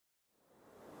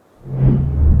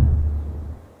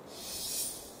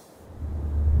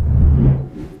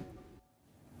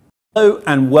Hello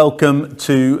and welcome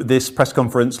to this press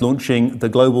conference launching the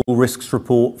Global Risks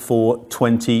Report for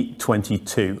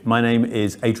 2022. My name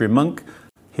is Adrian Monk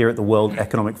here at the World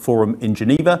Economic Forum in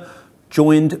Geneva,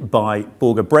 joined by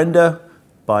Børge Brende,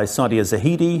 by Saadia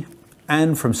Zahidi,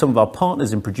 and from some of our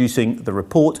partners in producing the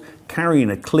report,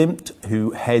 Karina Klimt,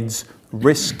 who heads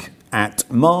Risk at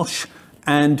Marsh,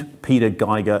 and Peter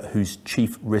Geiger, who's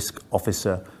Chief Risk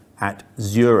Officer at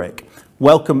Zurich.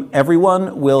 Welcome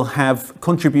everyone. We'll have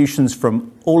contributions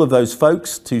from all of those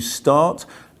folks to start,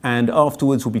 and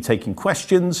afterwards we'll be taking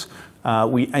questions.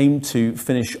 We aim to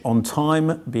finish on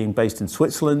time, being based in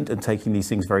Switzerland and taking these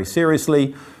things very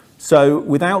seriously. So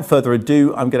without further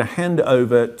ado, I'm going to hand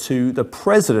over to the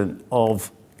president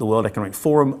of the World Economic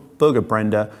Forum, Børge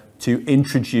Brende, to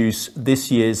introduce this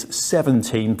year's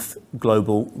 17th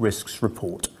Global Risks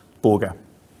Report. Børge.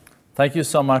 Thank you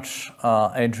so much,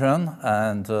 Adrian,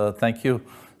 and thank you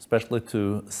especially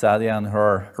to Saadia and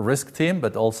her risk team,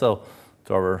 but also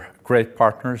to our great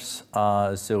partners,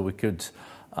 so we could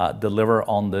deliver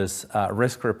on this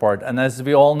risk report. And as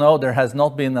we all know, there has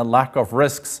not been a lack of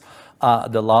risks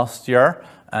the last year,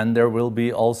 and there will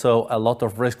be also a lot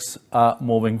of risks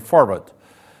moving forward.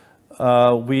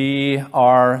 We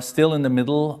are still in the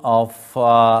middle of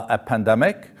a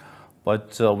pandemic,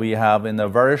 but we have in a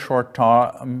very short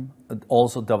time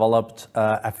also developed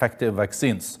effective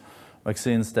vaccines.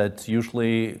 Vaccines that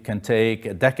usually can take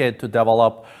a decade to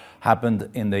develop happened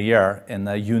in a year in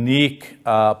a unique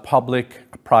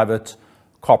public-private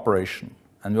cooperation.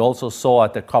 And we also saw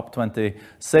at the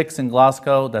COP26 in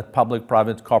Glasgow that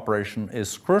public-private cooperation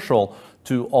is crucial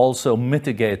to also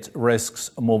mitigate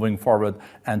risks moving forward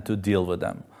and to deal with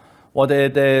them. What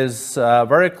it is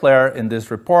very clear in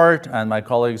this report, and my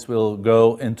colleagues will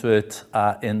go into it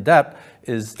in depth,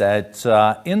 is that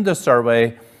in the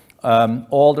survey,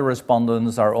 all the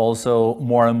respondents are also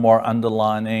more and more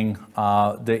underlining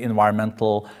the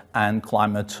environmental and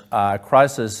climate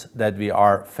crisis that we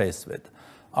are faced with.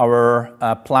 Our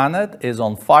planet is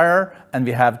on fire and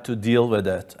we have to deal with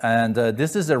it. And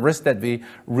this is a risk that we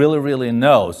really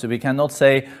know. So we cannot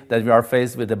say that we are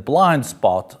faced with a blind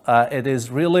spot. It is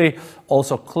really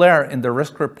also clear in the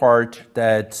risk report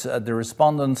that the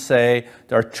respondents say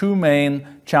there are two main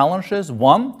challenges.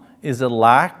 One is a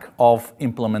lack of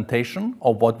implementation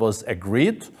of what was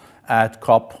agreed at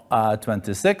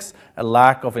COP26, a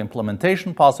lack of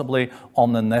implementation possibly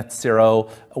on the net zero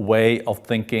way of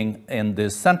thinking in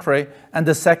this century. And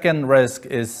the second risk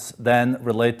is then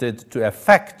related to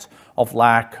effect of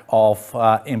lack of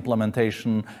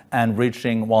implementation and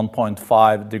reaching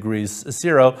 1.5 degrees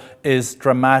zero is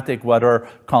dramatic weather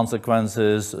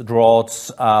consequences,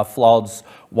 droughts, floods,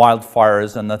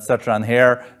 wildfires, and etc. And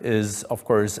here is, of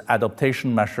course,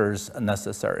 adaptation measures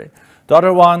necessary. The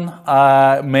other one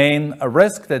main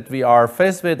risk that we are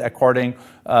faced with, according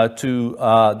to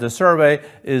the survey,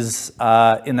 is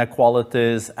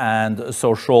inequalities and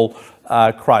social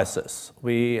crisis.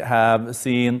 We have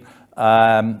seen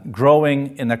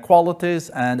growing inequalities,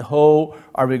 and how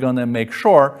are we going to make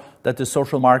sure that the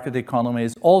social market economy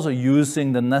is also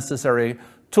using the necessary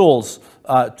tools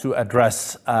to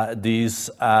address these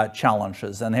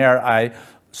challenges. And here I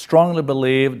strongly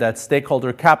believe that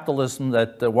stakeholder capitalism,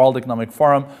 that the World Economic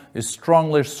Forum is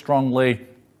strongly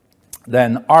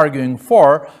then arguing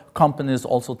for, companies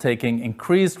also taking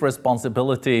increased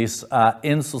responsibilities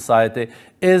in society,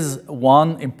 is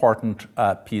one important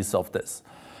piece of this.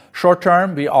 Short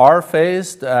term, we are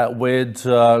faced with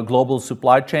global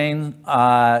supply chain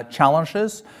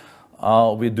challenges.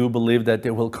 We do believe that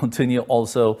they will continue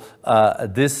also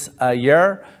this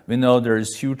year. We know there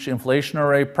is huge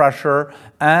inflationary pressure,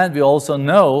 and we also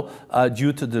know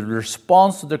due to the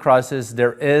response to the crisis,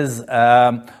 there is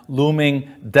looming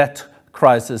debt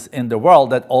crisis in the world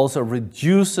that also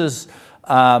reduces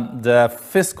the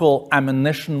fiscal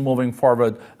ammunition moving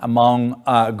forward among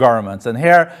governments. And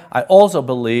here I also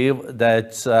believe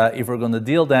that if we're going to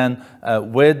deal then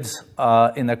with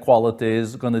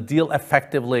inequalities, going to deal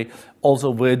effectively also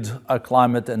with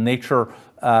climate and nature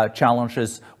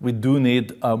challenges, we do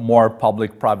need more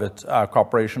public-private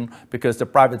cooperation, because the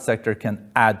private sector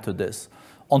can add to this.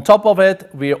 On top of it,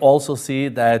 we also see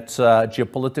that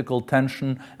geopolitical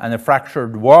tension and a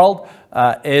fractured world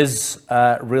is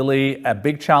really a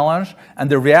big challenge. And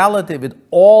the reality with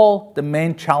all the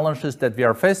main challenges that we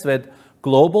are faced with,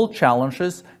 global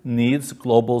challenges needs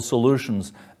global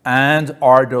solutions. And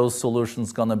are those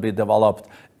solutions going to be developed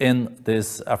in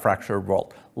this fractured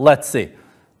world? Let's see.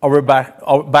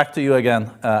 Back to you again,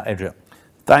 Adrian.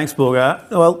 Thanks, Børge.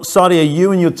 Well, Saadia,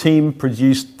 you and your team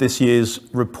produced this year's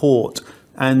report.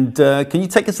 And can you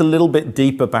take us a little bit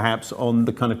deeper, perhaps, on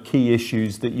the kind of key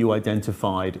issues that you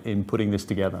identified in putting this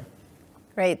together?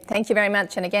 Great, thank you very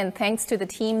much. And again, thanks to the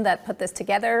team that put this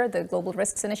together, the Global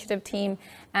Risks Initiative team,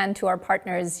 and to our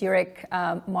partners, Zurich,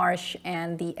 Marsh,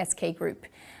 and the SK Group.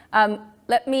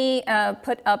 Let me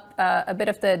put up a bit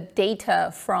of the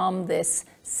data from this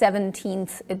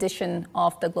 17th edition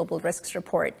of the Global Risks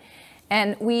Report.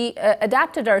 And we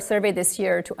adapted our survey this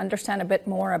year to understand a bit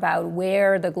more about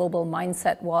where the global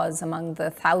mindset was among the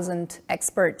 1,000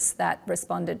 experts that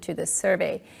responded to this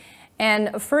survey.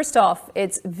 And first off,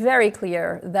 it's very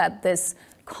clear that this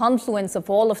confluence of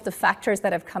all of the factors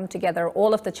that have come together,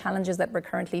 all of the challenges that we're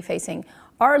currently facing,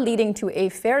 are leading to a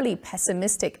fairly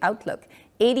pessimistic outlook.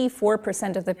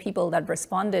 84% of the people that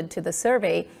responded to the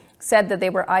survey said that they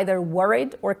were either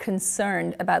worried or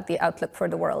concerned about the outlook for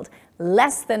the world.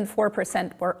 Less than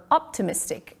 4% were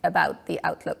optimistic about the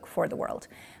outlook for the world.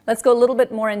 Let's go a little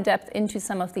bit more in depth into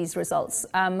some of these results.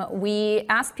 We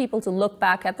asked people to look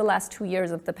back at the last 2 years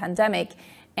of the pandemic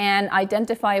and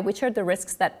identify which are the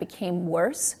risks that became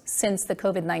worse since the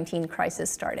COVID-19 crisis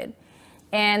started.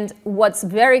 And what's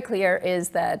very clear is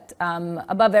that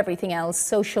above everything else,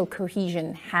 social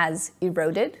cohesion has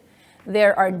eroded.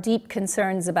 There are deep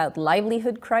concerns about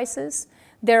livelihood crisis.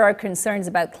 There are concerns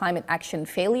about climate action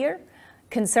failure,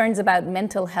 concerns about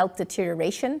mental health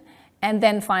deterioration, and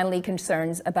then finally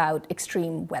concerns about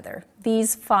extreme weather.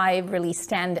 These 5 really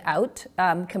stand out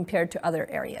compared to other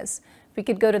areas. If we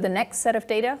could go to the next set of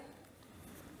data.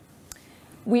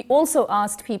 We also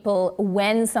asked people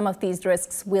when some of these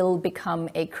risks will become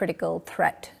a critical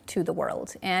threat to the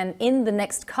world. And in the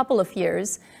next couple of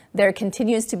years, there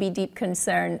continues to be deep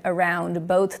concern around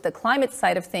both the climate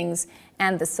side of things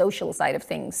and the social side of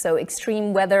things. So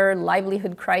extreme weather,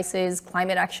 livelihood crisis,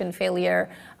 climate action failure,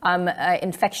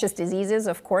 infectious diseases,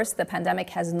 of course, the pandemic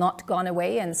has not gone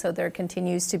away, and so there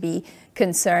continues to be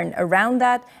concern around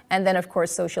that. And then, of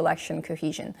course, social action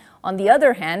cohesion. On the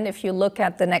other hand, if you look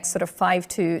at the next sort of 5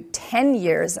 to 10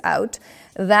 years out,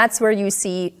 that's where you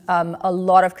see a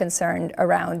lot of concern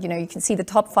around, you can see the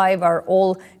top 5 are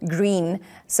all green.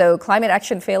 So climate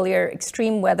action failure,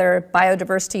 extreme weather,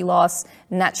 biodiversity loss,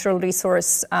 natural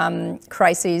resource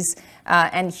crises,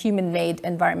 and human-made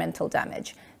environmental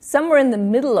damage. Somewhere in the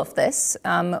middle of this,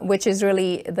 which is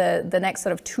really the next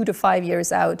sort of 2 to 5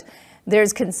 years out,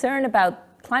 there's concern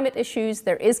about climate issues,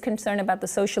 there is concern about the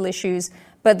social issues,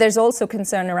 but there's also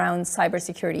concern around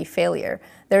cybersecurity failure.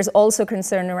 There's also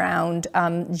concern around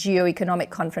geoeconomic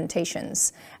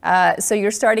confrontations. So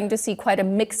you're starting to see quite a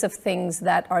mix of things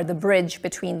that are the bridge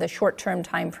between the short-term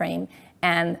time frame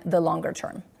and the longer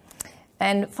term.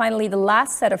 And finally, the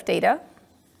last set of data.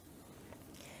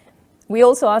 We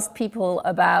also asked people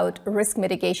about risk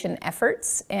mitigation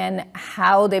efforts and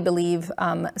how they believe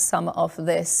some of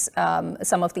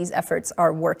these efforts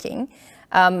are working.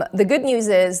 The good news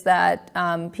is that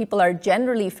people are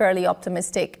generally fairly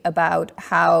optimistic about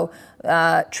how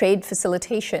trade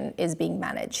facilitation is being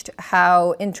managed,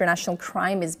 how international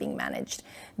crime is being managed.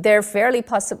 They're fairly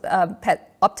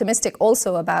optimistic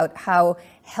also about how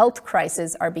health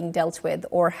crises are being dealt with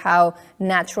or how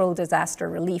natural disaster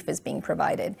relief is being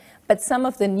provided. But some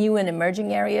of the new and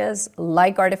emerging areas,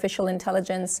 like artificial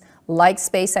intelligence, like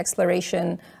space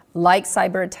exploration, like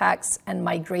cyber attacks and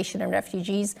migration and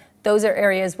refugees, those are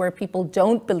areas where people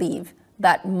don't believe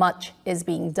that much is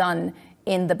being done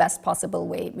in the best possible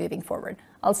way moving forward.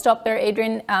 I'll stop there,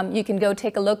 Adrian. You can go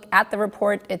take a look at the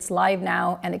report. It's live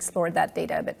now, and explore that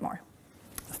data a bit more.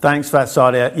 Thanks for that,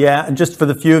 Sadia. Yeah, and just for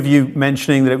the few of you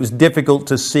mentioning that it was difficult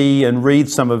to see and read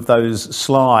some of those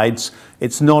slides,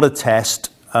 it's not a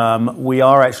test. We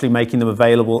are actually making them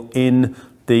available in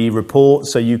the report,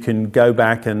 so you can go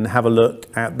back and have a look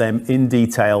at them in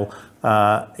detail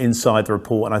inside the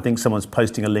report, and I think someone's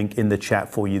posting a link in the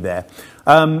chat for you there.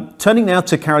 Turning now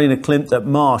to Carolina Klimt at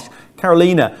Marsh.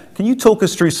 Carolina, can you talk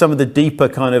us through some of the deeper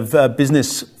kind of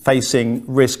business-facing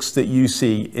risks that you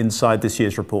see inside this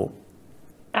year's report?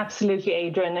 Absolutely,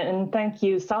 Adrian, and thank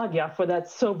you, Sadia, for that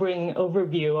sobering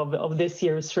overview of this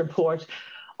year's report.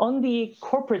 On the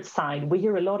corporate side, we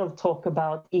hear a lot of talk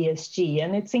about ESG,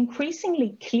 and it's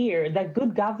increasingly clear that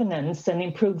good governance and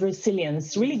improved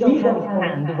resilience really go hand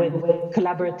in hand with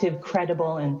collaborative,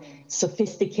 credible, and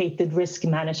sophisticated risk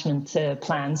management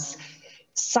plans.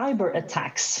 Cyber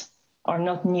attacks are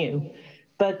not new,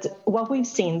 but what we've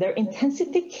seen, their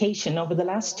intensification over the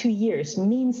last 2 years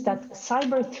means that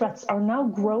cyber threats are now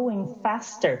growing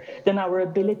faster than our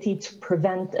ability to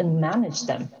prevent and manage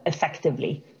them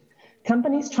effectively.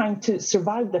 Companies trying to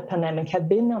survive the pandemic have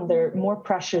been under more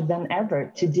pressure than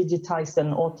ever to digitize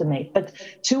and automate. But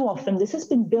too often, this has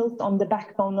been built on the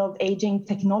backbone of aging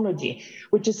technology,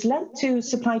 which has led to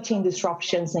supply chain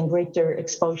disruptions and greater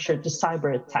exposure to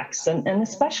cyber attacks, and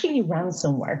especially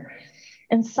ransomware.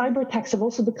 And cyber attacks have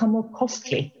also become more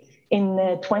costly. In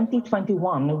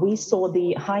 2021, we saw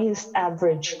the highest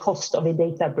average cost of a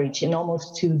data breach in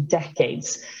almost 2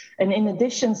 decades. And in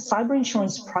addition, cyber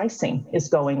insurance pricing is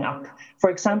going up. For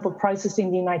example, prices in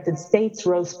the United States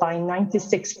rose by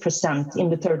 96% in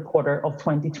the third quarter of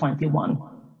 2021.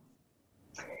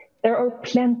 There are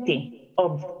plenty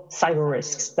of cyber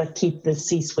risks that keep the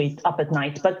C-suite up at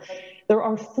night, but there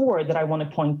are 4 that I want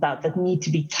to point out that need to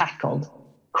be tackled.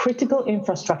 Critical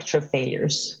infrastructure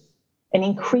failures, an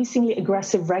increasingly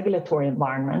aggressive regulatory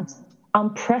environment,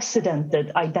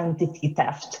 unprecedented identity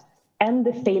theft, and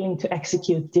the failing to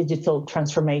execute digital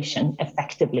transformation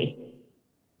effectively.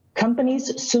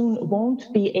 Companies soon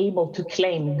won't be able to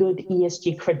claim good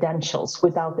ESG credentials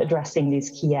without addressing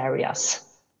these key areas.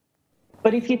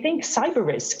 But if you think cyber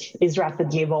risk is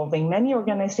rapidly evolving, many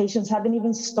organizations haven't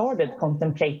even started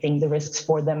contemplating the risks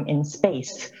for them in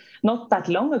space. Not that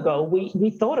long ago, we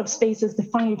thought of space as the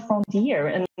final frontier,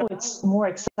 and now it's more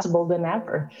accessible than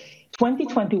ever.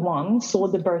 2021 saw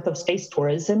the birth of space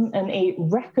tourism and a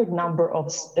record number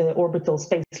of orbital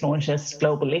space launches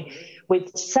globally,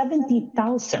 with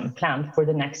 70,000 planned for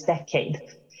the next decade.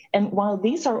 And while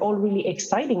these are all really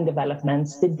exciting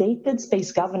developments, the dated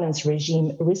space governance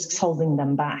regime risks holding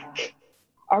them back.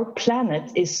 Our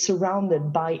planet is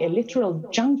surrounded by a literal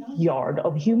junkyard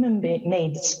of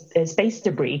human-made space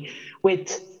debris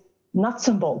with nuts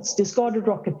and bolts, discarded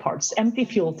rocket parts, empty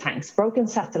fuel tanks, broken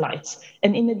satellites.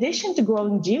 And in addition to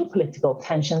growing geopolitical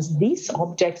tensions, these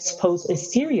objects pose a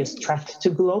serious threat to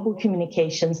global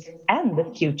communications and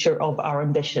the future of our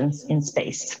ambitions in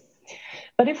space.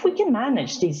 But if we can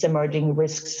manage these emerging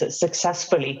risks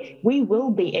successfully, we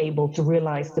will be able to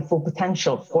realize the full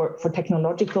potential for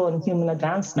technological and human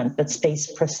advancement that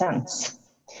space presents.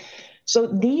 So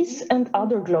these and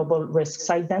other global risks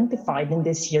identified in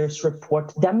this year's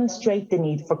report demonstrate the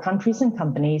need for countries and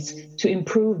companies to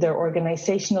improve their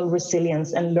organizational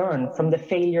resilience and learn from the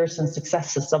failures and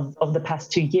successes of the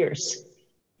past 2 years.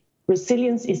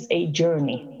 Resilience is a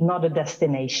journey, not a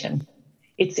destination.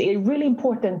 It's really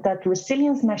important that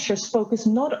resilience measures focus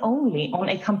not only on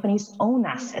a company's own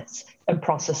assets and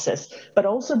processes, but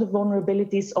also the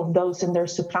vulnerabilities of those in their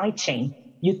supply chain,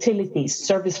 utilities,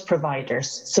 service providers,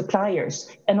 suppliers,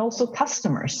 and also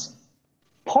customers.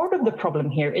 Part of the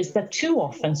problem here is that too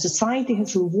often society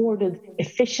has rewarded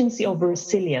efficiency over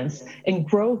resilience and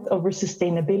growth over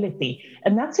sustainability.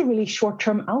 And that's a really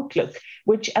short-term outlook,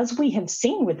 which, as we have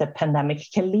seen with the pandemic,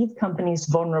 can leave companies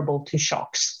vulnerable to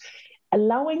shocks.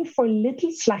 Allowing for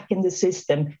little slack in the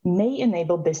system may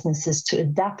enable businesses to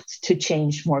adapt to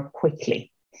change more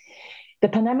quickly. The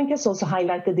pandemic has also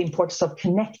highlighted the importance of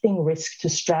connecting risk to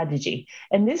strategy,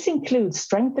 and this includes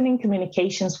strengthening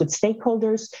communications with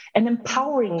stakeholders and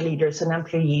empowering leaders and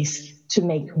employees to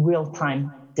make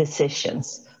real-time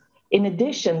decisions. In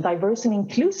addition, diverse and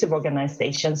inclusive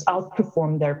organizations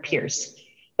outperform their peers.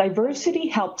 Diversity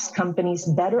helps companies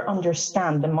better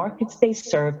understand the markets they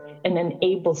serve and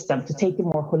enables them to take a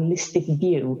more holistic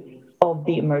view of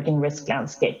the emerging risk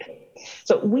landscape.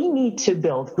 So we need to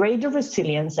build greater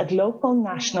resilience at local,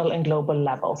 national, and global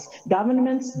levels.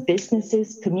 Governments,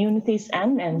 businesses, communities,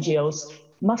 and NGOs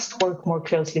must work more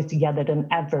closely together than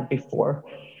ever before.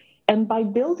 And by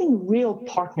building real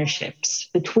partnerships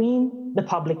between the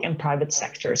public and private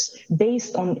sectors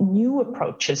based on new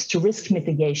approaches to risk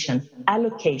mitigation,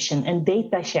 allocation, and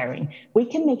data sharing, we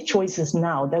can make choices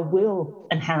now that will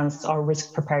enhance our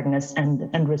risk preparedness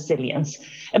and resilience.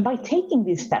 And by taking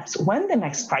these steps, when the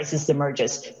next crisis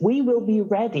emerges, we will be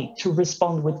ready to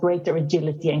respond with greater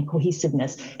agility and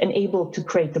cohesiveness and able to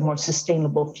create a more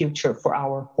sustainable future for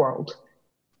our world.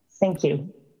 Thank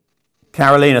you.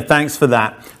 Carolina, thanks for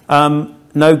that.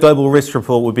 No global risk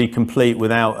report would be complete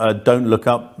without a don't look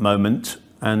up moment.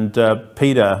 And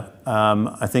Peter,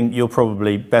 I think you're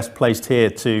probably best placed here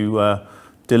to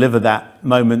deliver that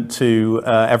moment to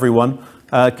everyone.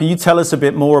 Can you tell us a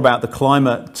bit more about the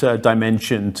climate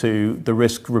dimension to the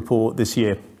risk report this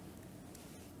year?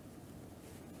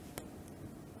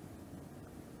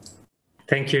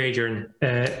 Thank you, Adrian.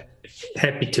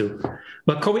 Happy to.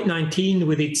 But COVID-19,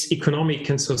 with its economic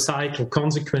and societal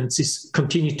consequences,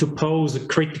 continues to pose a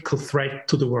critical threat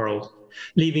to the world,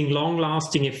 leaving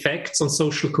long-lasting effects on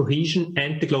social cohesion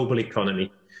and the global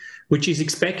economy, which is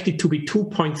expected to be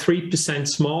 2.3%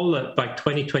 smaller by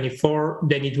 2024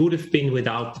 than it would have been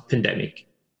without the pandemic.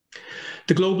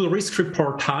 The Global Risk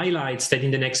Report highlights that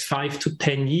in the next 5 to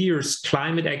 10 years,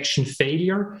 climate action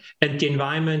failure and the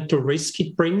environmental risk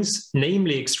it brings,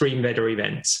 namely extreme weather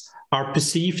events, are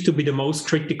perceived to be the most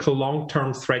critical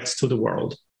long-term threats to the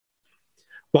world.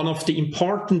 One of the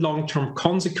important long-term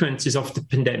consequences of the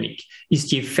pandemic is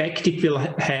the effect it will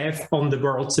have on the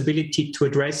world's ability to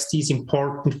address these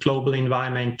important global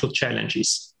environmental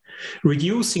challenges,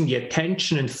 reducing the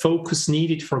attention and focus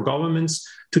needed for governments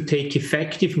to take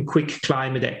effective and quick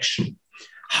climate action,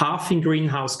 halving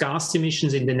greenhouse gas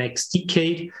emissions in the next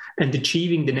decade and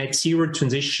achieving the net zero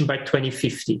transition by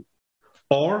 2050,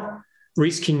 or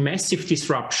risking massive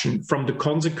disruption from the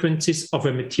consequences of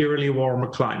a materially warmer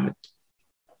climate.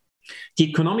 The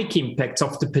economic impacts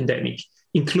of the pandemic,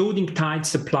 including tight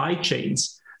supply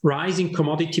chains, rising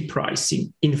commodity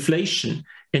pricing, inflation,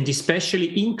 and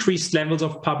especially increased levels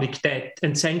of public debt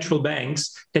and central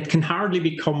banks that can hardly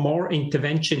become more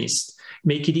interventionist,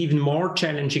 make it even more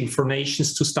challenging for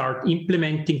nations to start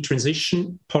implementing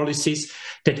transition policies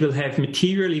that will have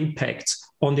material impacts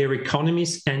on their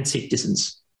economies and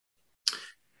citizens.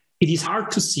 It is hard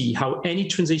to see how any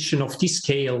transition of this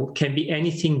scale can be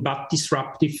anything but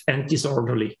disruptive and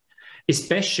disorderly,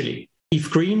 especially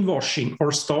if greenwashing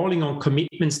or stalling on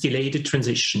commitments delay the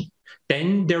transition.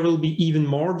 Then there will be even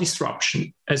more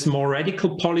disruption, as more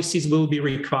radical policies will be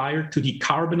required to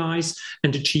decarbonize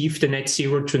and achieve the net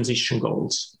zero transition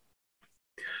goals.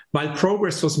 While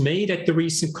progress was made at the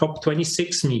recent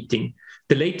COP26 meeting,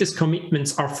 the latest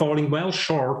commitments are falling well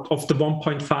short of the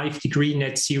 1.5-degree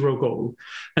net zero goal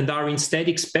and are instead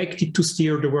expected to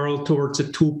steer the world towards a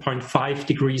 2.5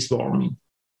 degrees warming.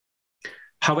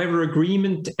 However,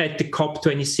 agreement at the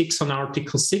COP26 on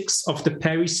Article 6 of the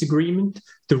Paris Agreement,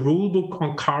 the rulebook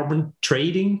on carbon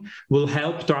trading, will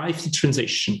help drive the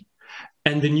transition,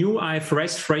 and the new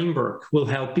IFRS framework will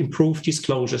help improve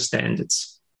disclosure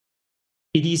standards.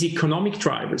 It is economic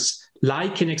drivers,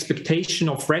 like an expectation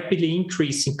of rapidly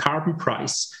increasing carbon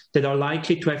price, that are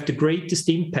likely to have the greatest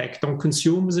impact on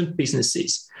consumers and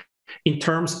businesses in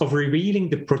terms of revealing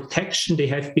the protection they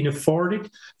have been afforded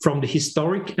from the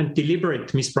historic and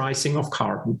deliberate mispricing of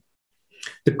carbon.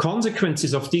 The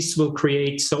consequences of this will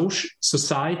create social,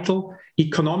 societal,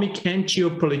 economic, and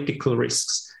geopolitical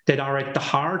risks that are at the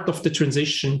heart of the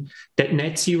transition that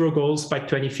net zero goals by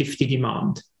 2050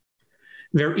 demand.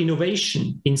 Where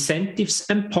innovation, incentives,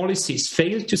 and policies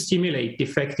fail to stimulate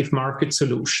effective market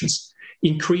solutions,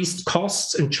 increased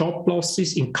costs and job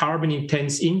losses in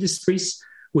carbon-intense industries,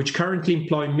 which currently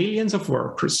employ millions of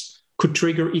workers, could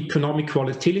trigger economic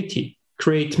volatility,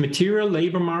 create material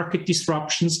labor market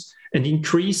disruptions, and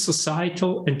increase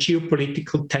societal and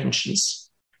geopolitical tensions.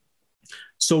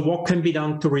 So what can be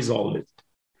done to resolve it?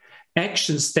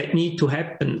 Actions that need to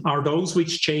happen are those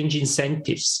which change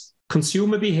incentives,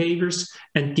 consumer behaviors,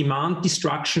 and demand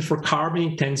destruction for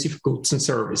carbon-intensive goods and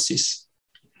services.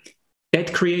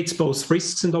 That creates both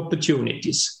risks and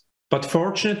opportunities. But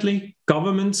fortunately,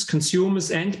 governments,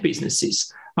 consumers, and businesses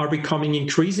are becoming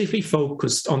increasingly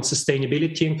focused on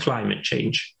sustainability and climate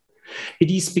change.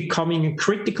 It is becoming a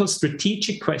critical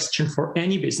strategic question for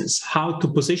any business how to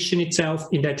position itself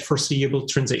in that foreseeable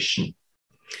transition.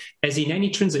 As in any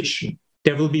transition,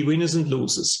 there will be winners and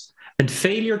losers. And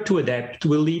failure to adapt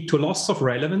will lead to loss of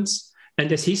relevance,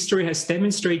 and as history has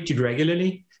demonstrated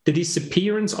regularly, the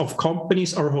disappearance of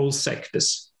companies or whole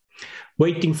sectors.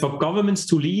 Waiting for governments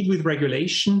to lead with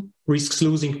regulation risks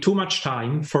losing too much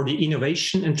time for the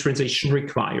innovation and transition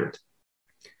required.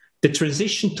 The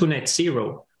transition to net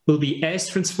zero will be as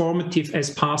transformative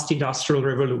as past industrial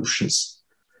revolutions.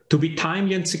 To be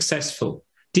timely and successful,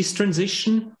 this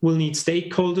transition will need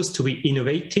stakeholders to be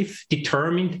innovative,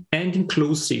 determined, and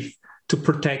inclusive to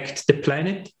protect the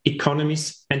planet,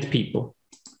 economies, and people.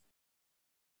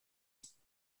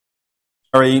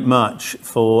 Very much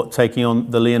for taking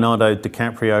on the Leonardo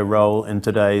DiCaprio role in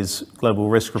today's Global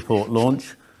Risk Report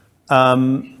launch.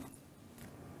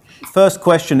 First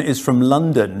question is from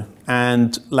London,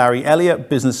 and Larry Elliott,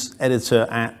 business editor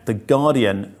at The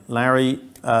Guardian. Larry,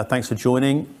 thanks for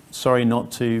joining. Sorry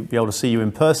not to be able to see you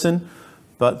in person,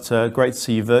 but great to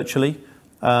see you virtually.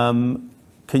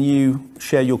 Can you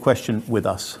share your question with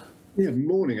us? Yeah,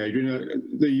 morning, Adrian.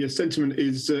 The sentiment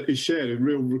is shared. A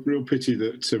real pity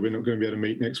that we're not going to be able to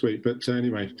meet next week. But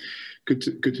anyway, good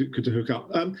to hook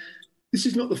up. This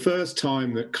is not the first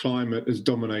time that climate has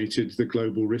dominated the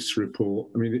Global Risk Report.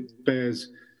 I mean, it bears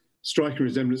striking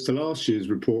resemblance to last year's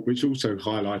report, which also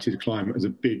highlighted climate as a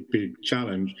big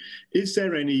challenge. Is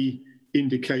there any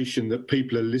indication that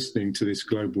people are listening to this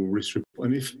Global Risk Report?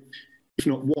 And if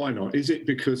not, why not? Is it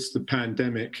because the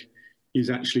pandemic is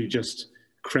actually just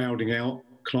crowding out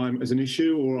climate as an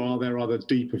issue, or are there other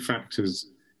deeper factors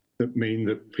that mean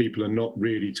that people are not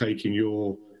really taking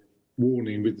your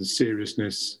warning with the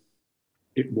seriousness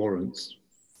it warrants?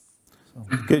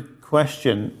 Good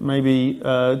question. Maybe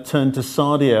turn to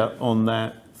Sadia on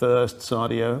that first,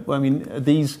 Sadia. I mean,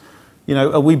 these,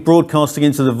 are we broadcasting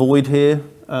into the void here,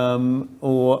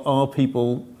 or are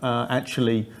people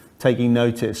actually taking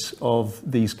notice of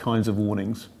these kinds of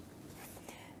warnings?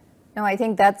 No, I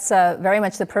think that's very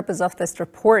much the purpose of this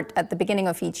report at the beginning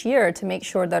of each year, to make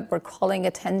sure that we're calling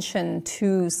attention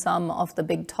to some of the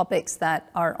big topics that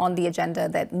are on the agenda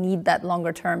that need that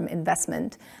longer term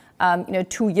investment.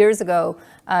 2 years ago,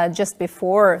 just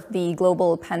before the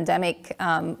global pandemic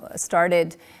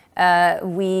started,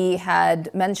 we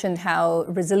had mentioned how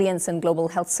resilience in global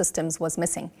health systems was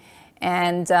missing.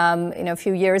 And a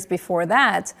few years before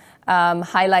that,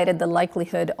 highlighted the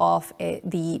likelihood of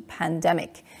the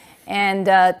pandemic. And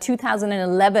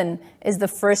 2011 is the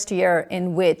first year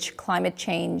in which climate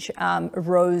change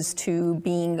rose to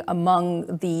being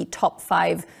among the top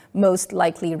 5 most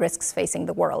likely risks facing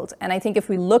the world. And I think if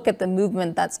we look at the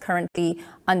movement that's currently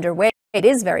underway, it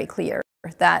is very clear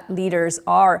that leaders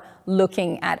are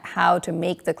looking at how to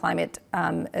make the climate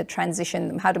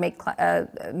transition, how to make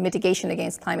mitigation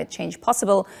against climate change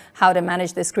possible, how to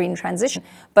manage this green transition.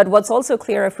 But what's also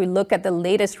clear, if we look at the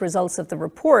latest results of the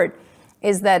report,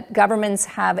 is that governments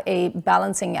have a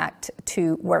balancing act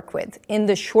to work with. In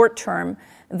the short term,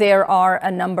 there are a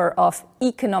number of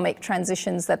economic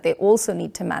transitions that they also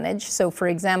need to manage. So, for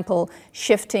example,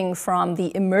 shifting from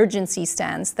the emergency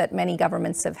stance that many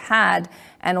governments have had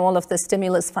and all of the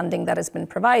stimulus funding that has been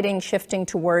providing, shifting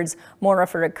towards more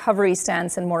of a recovery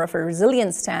stance and more of a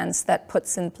resilience stance that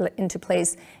puts into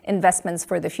place investments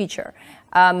for the future.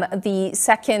 The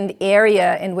second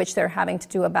area in which they're having to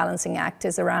do a balancing act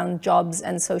is around jobs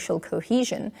and social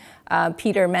cohesion.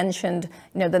 Peter mentioned,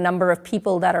 the number of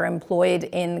people that are employed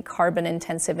in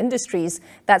carbon-intensive industries.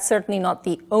 That's certainly not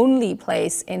the only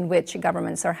place in which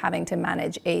governments are having to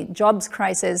manage a jobs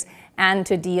crisis and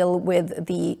to deal with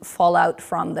the fallout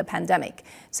from the pandemic.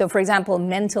 So, for example,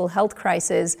 mental health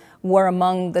crises were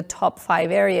among the top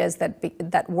 5 areas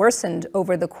that worsened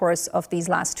over the course of these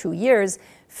last 2 years.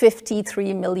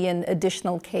 53 million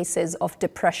additional cases of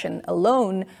depression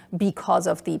alone because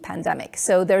of the pandemic.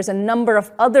 So there's a number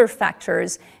of other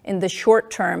factors in the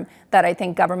short term that I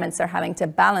think governments are having to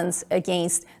balance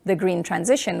against the green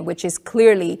transition, which is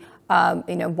clearly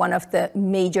one of the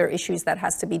major issues that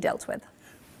has to be dealt with.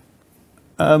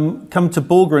 Come to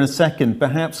Børge in a second.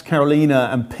 Perhaps Carolina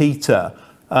and Peter,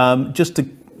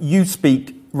 you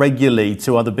speak regularly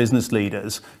to other business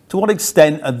leaders. To what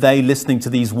extent are they listening to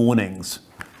these warnings?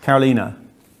 Carolina.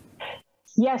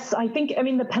 Yes, I think,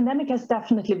 the pandemic has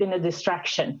definitely been a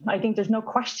distraction. I think there's no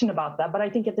question about that. But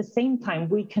I think at the same time,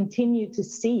 we continue to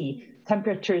see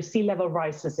temperature, sea level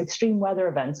rises, extreme weather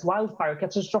events, wildfire,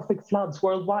 catastrophic floods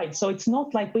worldwide. So it's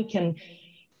not like we can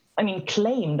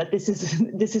claim that this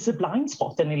is a blind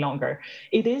spot any longer.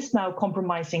 It is now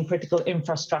compromising critical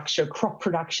infrastructure, crop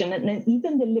production, and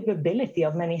even the livability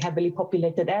of many heavily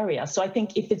populated areas. So I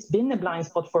think if it's been a blind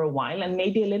spot for a while and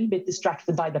maybe a little bit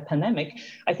distracted by the pandemic,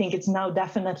 I think it's now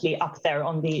definitely up there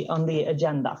on the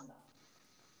agenda.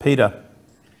 Peter.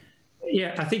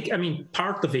 Yeah, I think,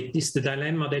 part of it is the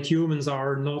dilemma that humans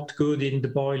are not good in the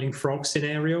boiling frog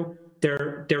scenario.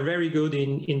 They're very good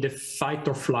in the fight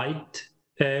or flight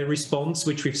response,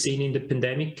 which we've seen in the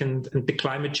pandemic, and the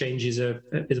climate change is a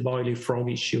boiling frog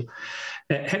issue.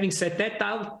 Having said that,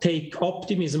 I'll take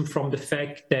optimism from the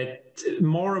fact that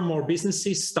more and more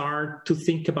businesses start to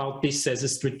think about this as a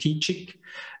strategic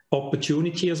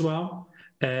opportunity as well,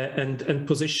 and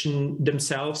position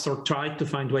themselves, or try to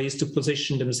find ways to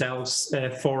position themselves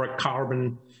for a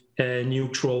carbon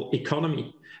neutral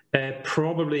economy.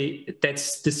 Probably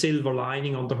that's the silver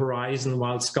lining on the horizon.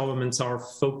 Whilst governments are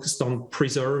focused on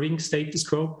preserving status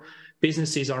quo,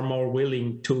 businesses are more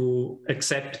willing to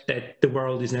accept that the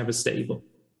world is never stable.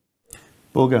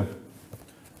 Børge.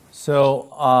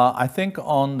 So I think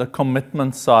on the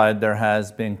commitment side, there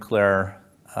has been clear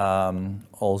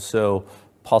also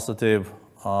positive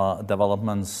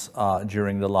developments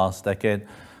during the last decade.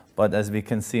 But as we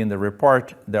can see in the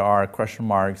report, there are question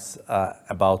marks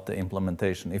about the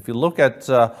implementation. If you look at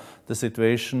the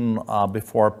situation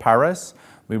before Paris,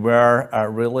 we were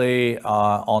really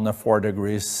on a 4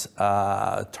 degrees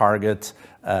target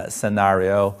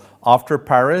scenario. After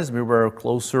Paris, we were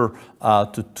closer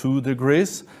to 2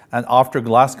 degrees. And after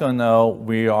Glasgow now,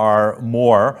 we are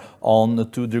more on the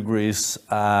 2 degrees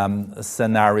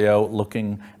scenario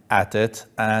looking at it.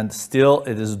 And still,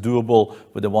 it is doable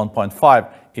with the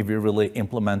 1.5 if we really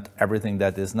implement everything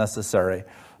that is necessary.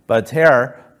 But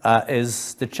here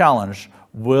is the challenge.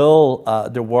 Will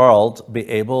the world be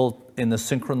able, in a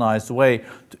synchronized way,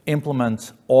 to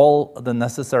implement all the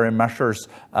necessary measures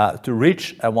to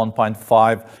reach a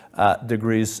 1.5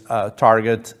 degrees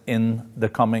target in the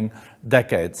coming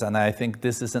decades? And I think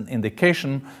this is an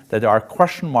indication that there are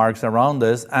question marks around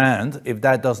this, and if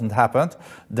that doesn't happen,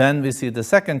 then we see the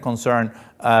second concern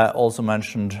also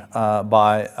mentioned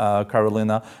by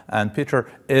Carolina and Peter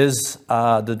is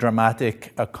the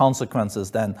dramatic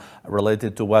consequences then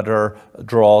related to weather,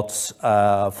 droughts,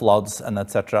 floods, and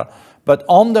etc. But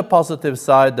on the positive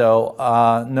side, though,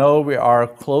 no, we are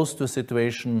close to a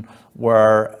situation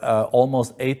where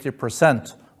almost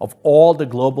 80% of all the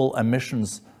global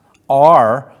emissions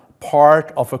are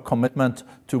part of a commitment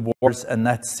towards a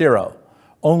net zero.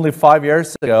 Only 5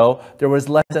 years ago, there was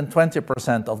less than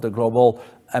 20% of the global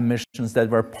emissions that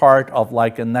were part of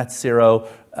like a net zero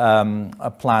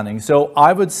planning. So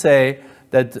I would say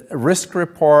that risk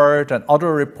report and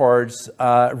other reports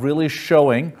really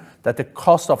showing that the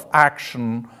cost of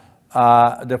action,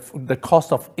 the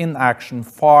cost of inaction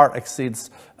far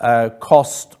exceeds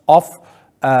cost of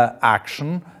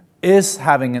action, is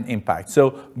having an impact.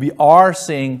 So we are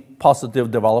seeing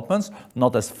positive developments,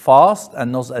 not as fast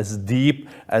and not as deep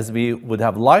as we would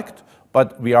have liked,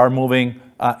 but we are moving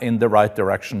in the right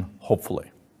direction,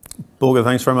 hopefully. Børge,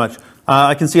 thanks very much.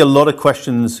 I can see a lot of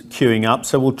questions queuing up,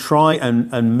 so we'll try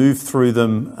and move through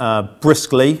them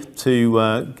briskly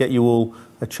to get you all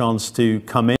a chance to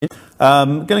come in.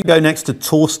 I'm going to go next to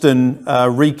Torsten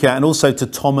Rieker and also to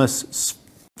Thomas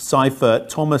Seifert.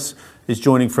 Thomas is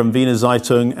joining from Wiener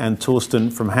Zeitung and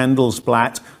Torsten from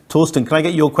Handelsblatt. Torsten, can I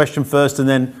get your question first, and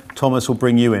then Thomas will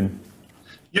bring you in?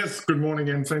 Yes, good morning,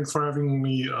 and thanks for having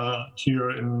me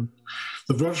here in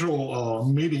the virtual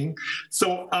meeting.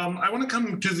 So I want to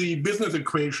come to the business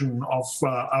equation of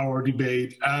our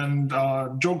debate. And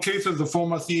Joe Kaeser, the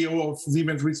former CEO of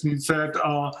Siemens, recently said,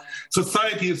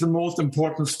 society is the most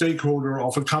important stakeholder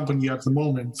of a company at the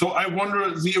moment. So I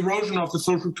wonder, the erosion of the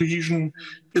social cohesion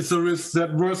is the risk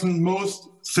that worsened most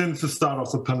since the start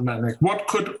of the pandemic. What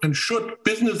could and should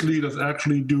business leaders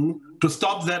actually do to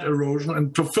stop that erosion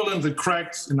and to fill in the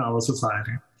cracks in our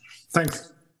society?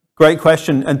 Thanks. Great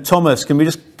question. And Thomas, can we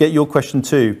just get your question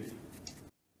too?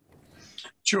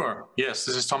 Sure. Yes,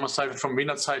 this is Thomas Seifert from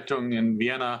Wiener Zeitung in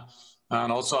Vienna.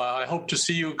 And also, I hope to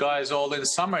see you guys all in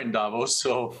summer in Davos,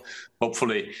 so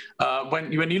hopefully.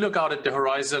 When you look out at the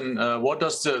horizon, what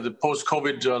does the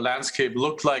post-COVID landscape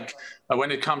look like when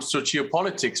it comes to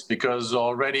geopolitics? Because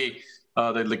already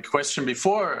the question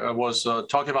before was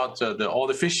talking about all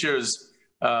the fissures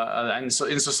in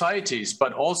societies,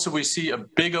 but also we see a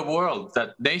bigger world,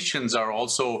 that nations are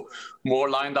also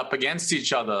more lined up against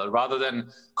each other rather than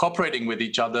cooperating with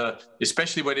each other,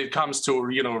 especially when it comes to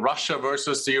Russia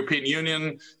versus the European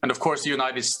Union and of course the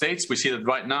United States. We see that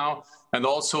right now, and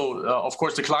also of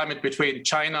course the climate between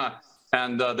China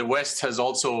and the West has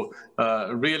also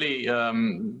really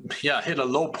hit a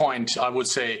low point, I would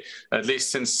say, at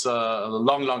least since a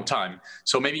long time.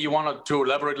 So maybe you wanted to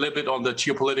elaborate a little bit on the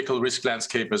geopolitical risk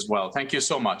landscape as well. Thank you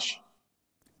so much.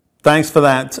 Thanks for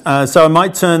that. So I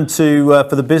might turn to,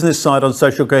 for the business side on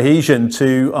social cohesion,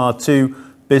 to our two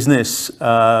business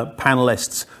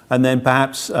panelists, and then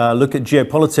perhaps look at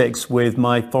geopolitics with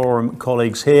my forum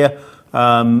colleagues here.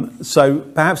 So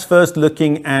perhaps first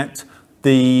looking at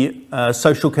the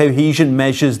social cohesion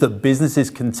measures that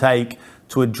businesses can take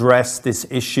to address this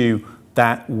issue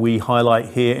that we highlight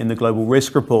here in the Global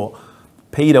Risk Report.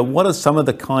 Peter, what are some of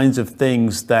the kinds of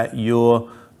things that you're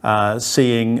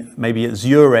seeing maybe at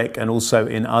Zurich and also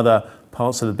in other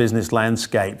parts of the business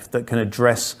landscape that can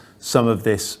address some of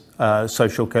this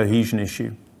social cohesion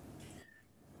issue?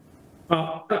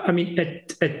 I mean,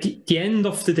 at the end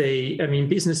of the day, I mean,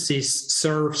 businesses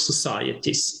serve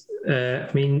societies. I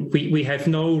mean, we have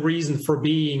no reason for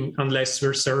being unless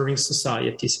we're serving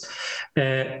societies.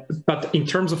 But in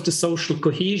terms of the social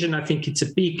cohesion, I think it's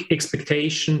a big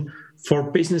expectation for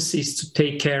businesses to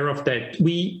take care of that.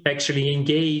 We actually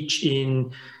engage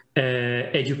in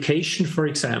education, for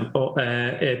example,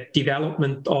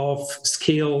 development of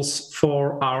skills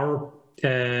for our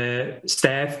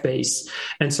staff base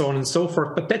and so on and so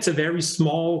forth. But that's a very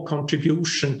small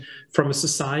contribution from a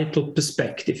societal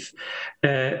perspective.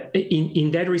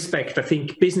 In that respect, I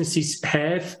think businesses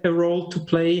have a role to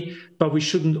play, but we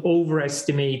shouldn't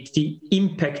overestimate the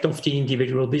impact of the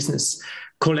individual business.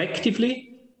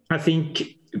 Collectively, I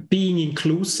think being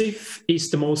inclusive is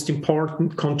the most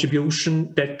important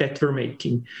contribution that we're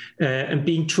making. And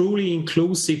being truly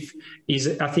inclusive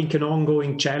is, I think, an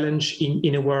ongoing challenge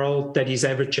in a world that is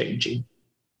ever changing.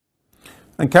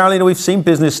 And Carolina, we've seen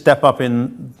business step up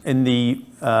in the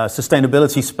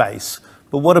sustainability space.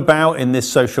 But what about in this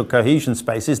social cohesion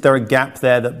space? Is there a gap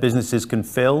there that businesses can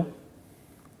fill?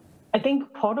 I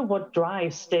think part of what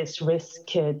drives this risk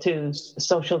to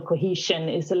social cohesion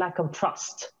is a lack of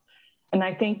trust. And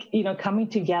I think, coming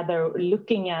together,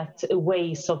 looking at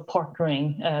ways of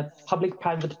partnering,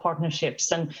 public-private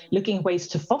partnerships, and looking at ways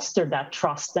to foster that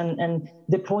trust and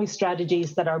deploy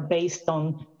strategies that are based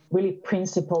on really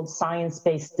principled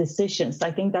science-based decisions.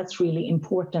 I think that's really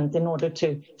important in order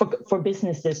for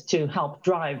businesses to help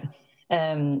drive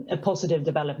a positive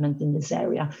development in this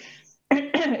area.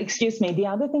 Excuse me. The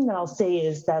other thing that I'll say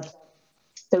is that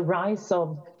the rise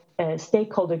of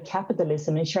stakeholder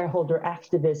capitalism and shareholder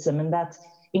activism, and that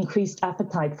increased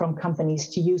appetite from companies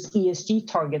to use ESG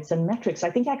targets and metrics.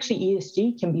 I think actually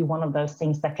ESG can be one of those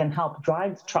things that can help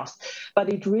drive trust,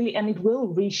 but it will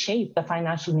reshape the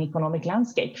financial and economic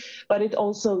landscape. But it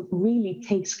also really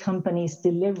takes companies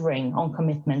delivering on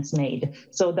commitments made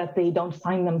so that they don't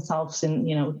find themselves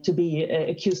to be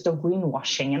accused of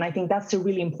greenwashing. And I think that's a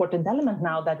really important element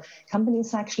now, that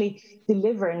companies actually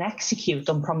deliver and execute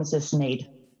on promises made.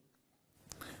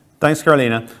 Thanks,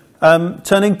 Carolina.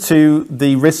 Turning to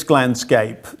the risk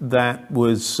landscape, that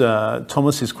was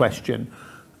Thomas's question.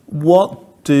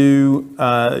 What do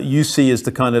you see as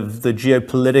the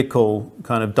geopolitical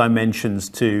kind of dimensions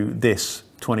to this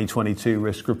 2022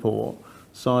 risk report?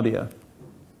 Sadia?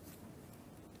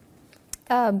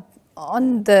 I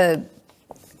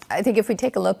think if we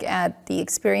take a look at the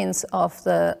experience of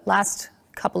the last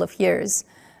couple of years,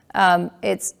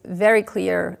 it's very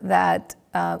clear that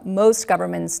most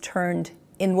governments turned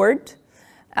inward.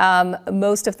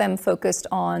 Most of them focused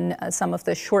on some of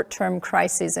the short-term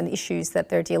crises and issues that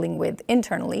they're dealing with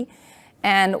internally.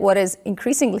 And what is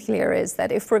increasingly clear is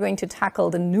that if we're going to tackle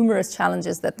the numerous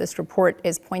challenges that this report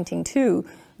is pointing to,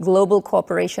 global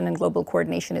cooperation and global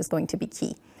coordination is going to be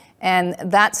key. And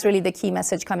that's really the key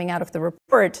message coming out of the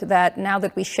report, that now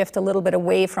that we shift a little bit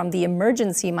away from the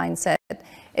emergency mindset,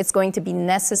 it's going to be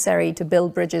necessary to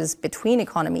build bridges between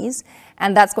economies.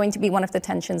 And that's going to be one of the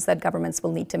tensions that governments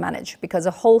will need to manage, because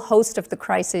a whole host of the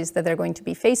crises that they're going to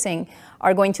be facing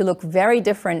are going to look very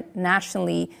different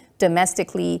nationally,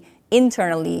 domestically,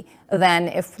 internally, than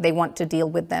if they want to deal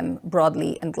with them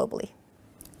broadly and globally.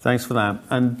 Thanks for that.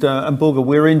 And Børge,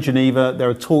 we're in Geneva. There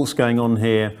are talks going on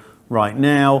here right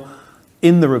now.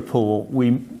 In the report,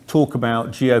 we talk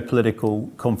about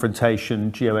geopolitical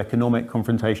confrontation, geoeconomic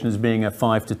confrontation as being a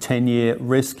 5 to 10 year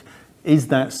risk. Is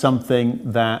that something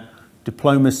that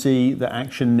diplomacy, that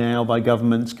action now by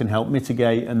governments can help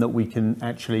mitigate, and that we can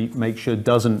actually make sure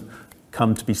doesn't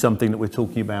come to be something that we're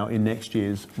talking about in next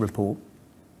year's report?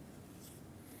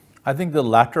 I think the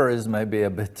latter is maybe a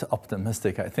bit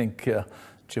optimistic. I think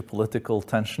geopolitical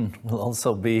tension will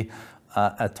also be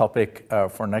a topic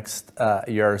for next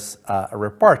year's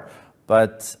report.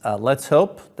 But let's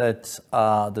hope that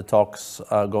the talks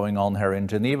going on here in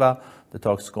Geneva, the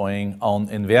talks going on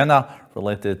in Vienna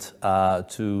related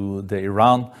to the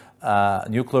Iran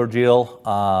nuclear deal,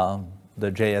 the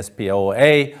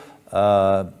JCPOA,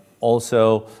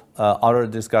 also other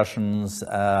discussions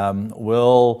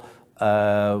will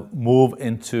move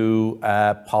into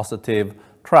a positive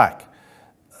track.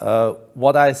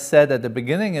 What I said at the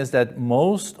beginning is that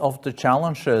most of the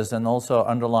challenges, and also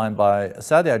underlined by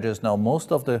Sadia just now,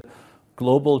 most of the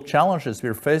global challenges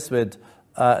we're faced with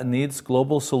needs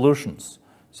global solutions.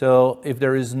 So if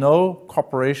there is no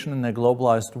cooperation in a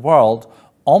globalized world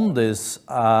on these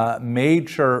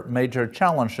major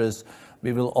challenges,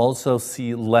 we will also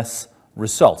see less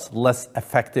results, less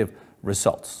effective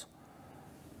results.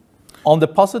 On the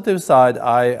positive side,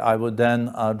 I would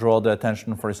then draw the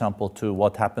attention, for example, to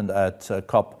what happened at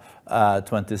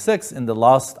COP26 in the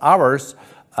last hours.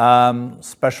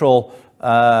 Special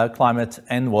climate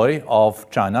envoy of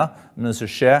China, Mr.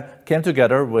 Xie, came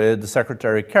together with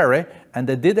Secretary Kerry, and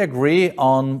they did agree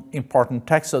on important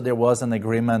texts. So there was an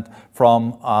agreement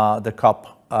from the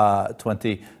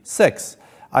COP26.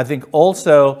 I think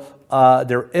also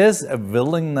there is a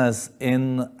willingness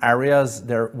in areas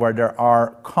where there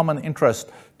are common interests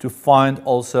to find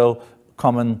also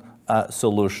common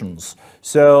solutions.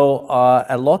 So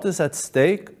a lot is at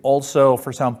stake. Also, for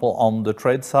example, on the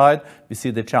trade side, we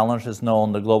see the challenges now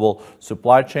on the global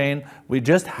supply chain. We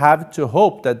just have to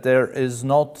hope that there is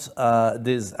not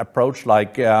this approach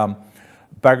like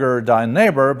beggar thy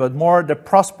neighbor, but more the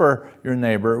prosper your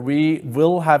neighbor. We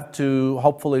will have to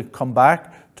hopefully come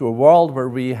back to a world where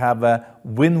we have a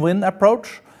win-win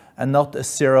approach and not a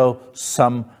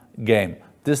zero-sum game.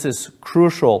 This is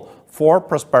crucial for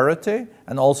prosperity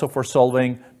and also for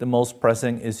solving the most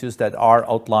pressing issues that are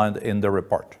outlined in the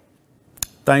report.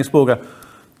 Thanks, Børge.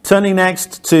 Turning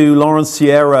next to Laurent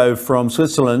Sierro from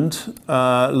Switzerland.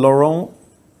 Laurent,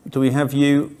 do we have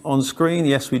you on screen?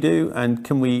 Yes, we do. And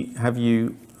can we have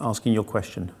you asking your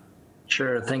question?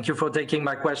 Sure. Thank you for taking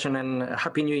my question, and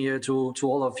Happy New Year to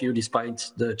all of you,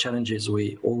 despite the challenges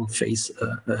we all face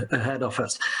ahead of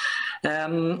us.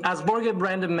 As Børge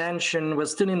Brende mentioned, we're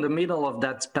still in the middle of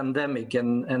that pandemic,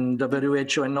 and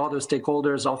WHO and other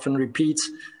stakeholders often repeat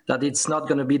that it's not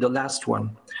going to be the last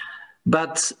one.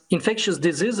 But infectious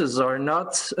diseases are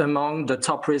not among the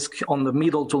top risk on the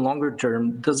middle to longer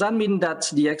term. Does that mean that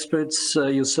the experts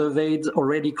you surveyed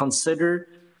already consider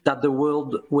that the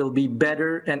world will be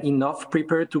better and enough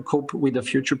prepared to cope with the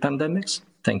future pandemics?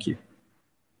 Thank you.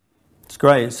 It's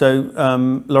great. So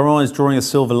Laurent is drawing a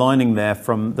silver lining there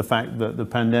from the fact that the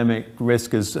pandemic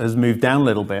risk has moved down a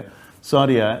little bit.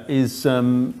 Sadia,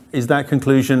 is that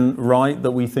conclusion right,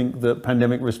 that we think that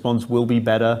pandemic response will be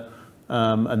better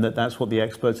and that's what the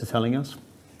experts are telling us?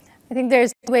 I think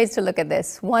there's two ways to look at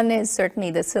this. One is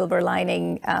certainly the silver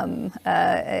lining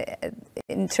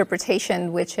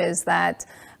interpretation, which is that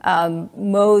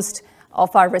most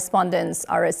of our respondents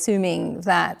are assuming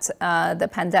that the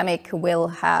pandemic will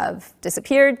have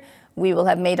disappeared. We will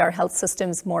have made our health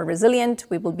systems more resilient.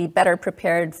 We will be better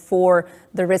prepared for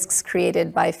the risks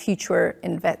created by future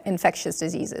infectious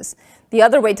diseases. The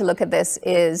other way to look at this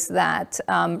is that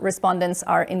respondents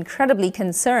are incredibly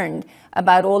concerned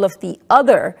about all of the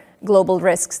other global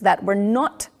risks that we're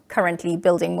not currently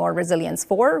building more resilience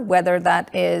for, whether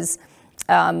that is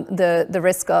the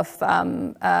risk of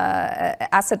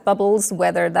asset bubbles,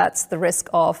 whether that's the risk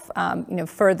of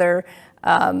further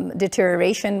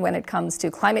deterioration when it comes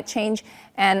to climate change.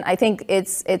 And I think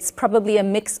it's probably a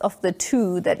mix of the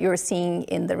two that you're seeing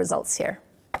in the results here.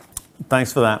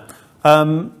 Thanks for that.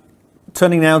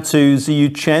 Turning now to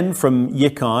Ziyu Chen from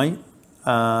Yikai.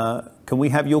 Can we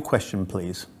have your question,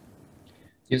 please?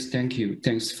 Yes, thank you.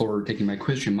 Thanks for taking my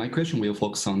question. My question will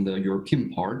focus on the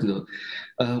European part.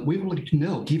 We would like to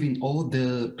know, given all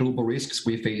the global risks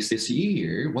we face this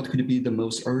year, what could be the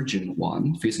most urgent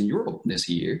one facing Europe this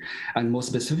year? And more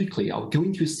specifically, are we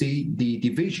going to see the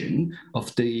division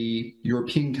of the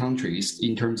European countries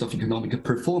in terms of economic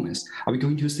performance? Are we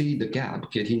going to see the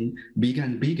gap getting bigger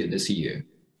and bigger this year?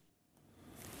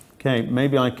 Okay,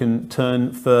 maybe I can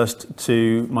turn first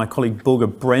to my colleague Børge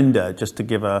Brende just to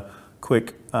give a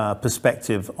quick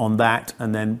perspective on that,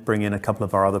 and then bring in a couple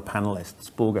of our other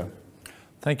panelists. Børge.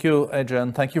 Thank you,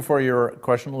 Adrian. Thank you for your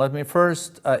question. Let me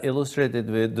first illustrate it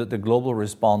with the global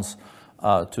response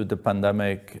to the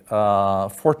pandemic.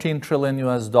 $14 trillion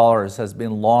has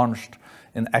been launched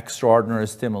in extraordinary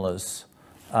stimulus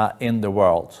in the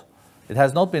world. It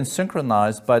has not been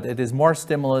synchronized, but it is more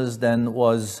stimulus than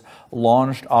was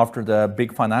launched after the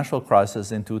big financial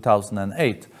crisis in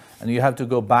 2008. And you have to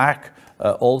go back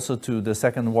also to the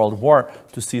Second World War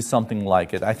to see something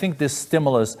like it. I think this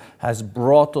stimulus has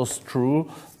brought us through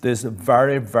this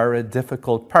very, very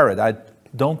difficult period. I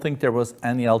don't think there was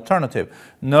any alternative.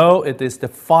 No, it is the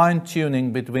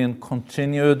fine-tuning between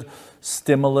continued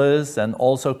stimulus and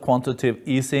also quantitative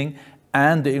easing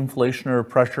and the inflationary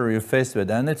pressure you're faced with.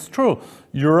 And it's true,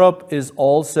 Europe is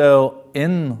also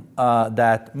in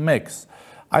that mix.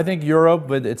 I think Europe,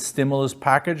 with its stimulus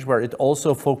package, where it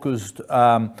also focused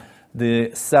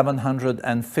the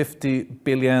 750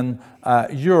 billion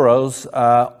euros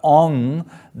on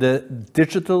the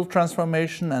digital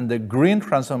transformation and the green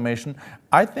transformation,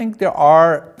 I think there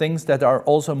are things that are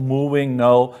also moving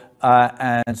now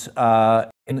and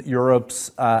in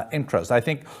Europe's interest. I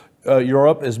think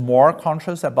Europe is more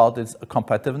conscious about its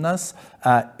competitiveness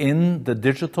in the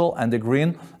digital and the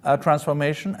green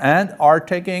transformation, and are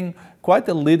taking quite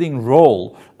a leading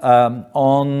role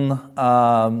on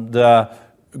the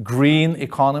green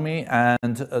economy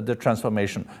and the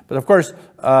transformation. But of course,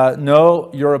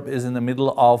 no, Europe is in the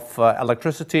middle of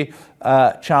electricity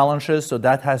challenges, so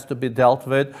that has to be dealt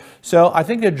with. So I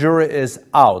think the jury is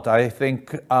out. I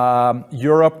think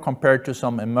Europe, compared to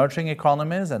some emerging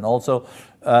economies, and also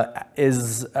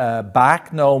is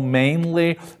back now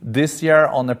mainly this year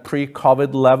on a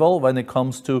pre-COVID level when it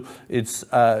comes to its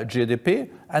GDP,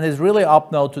 and is really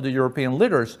up now to the European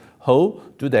leaders. How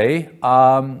do they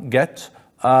get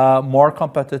more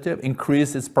competitive,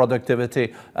 increase its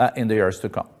productivity in the years to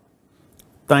come?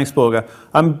 Thanks, Børge.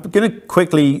 I'm going to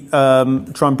quickly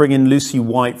try and bring in Lucy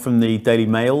White from the Daily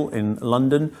Mail in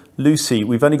London. Lucy,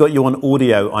 we've only got you on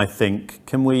audio, I think.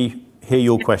 Can we hear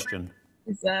your question?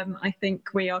 I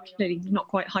think we are clearly not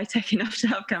quite high-tech enough to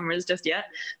have cameras just yet.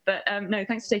 But no,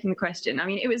 thanks for taking the question. I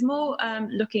mean, it was more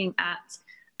looking at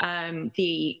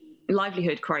the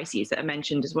livelihood crises that are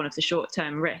mentioned as one of the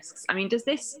short-term risks. I mean, does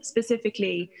this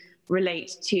specifically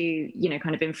relate to, you know,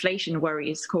 kind of inflation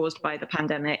worries caused by the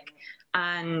pandemic?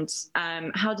 And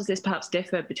how does this perhaps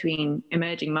differ between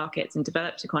emerging markets and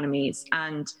developed economies,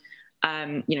 and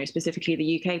you know, specifically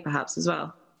the UK perhaps as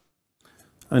well?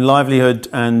 And livelihood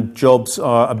and jobs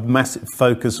are a massive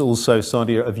focus also,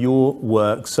 Sadia, of your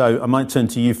work. So I might turn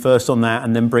to you first on that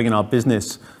and then bring in our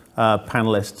business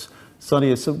panelists.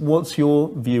 Sadia, so what's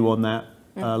your view on that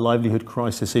livelihood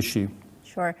crisis issue?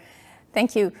 Sure.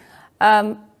 Thank you.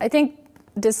 I think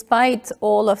despite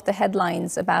all of the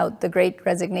headlines about the Great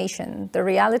Resignation, the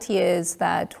reality is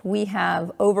that we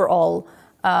have overall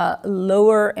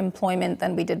lower employment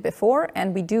than we did before,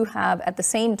 and we do have, at the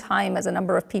same time as a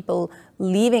number of people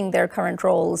leaving their current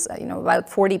roles, you know, about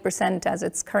 40% as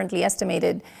it's currently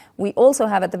estimated, we also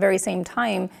have at the very same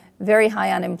time very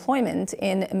high unemployment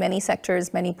in many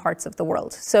sectors, many parts of the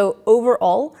world. So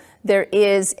overall, there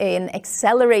is an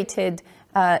accelerated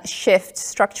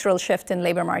structural shift in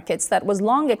labor markets that was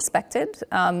long expected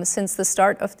since the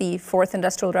start of the fourth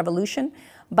industrial revolution,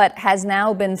 but has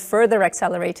now been further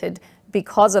accelerated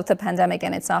because of the pandemic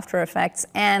and its after effects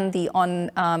and the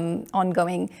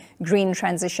ongoing green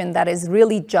transition that is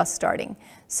really just starting.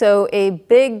 So a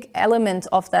big element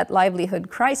of that livelihood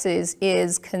crisis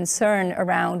is concern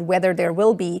around whether there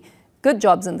will be good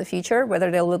jobs in the future, whether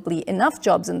there will be enough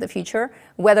jobs in the future,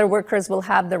 whether workers will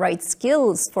have the right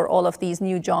skills for all of these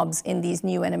new jobs in these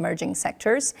new and emerging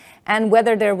sectors, and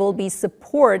whether there will be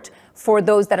support for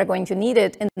those that are going to need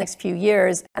it in the next few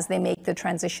years as they make the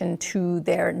transition to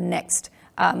their next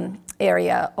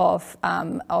area of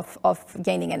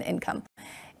gaining an income.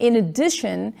 In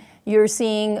addition, you're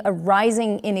seeing a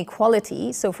rising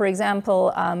inequality. So for example,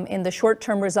 in the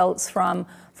short-term results from,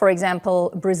 for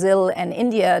example, Brazil and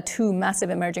India, two massive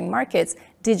emerging markets,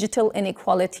 digital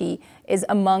inequality is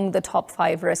among the top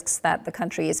 5 risks that the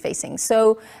country is facing.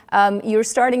 So you're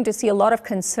starting to see a lot of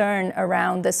concern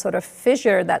around this sort of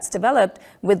fissure that's developed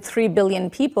with 3 billion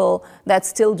people that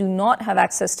still do not have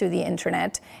access to the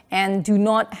internet and do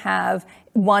not have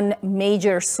one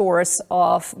major source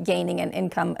of gaining an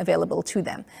income available to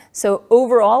them. So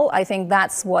overall, I think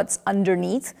that's what's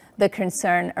underneath the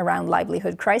concern around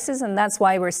livelihood crisis, and that's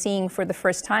why we're seeing for the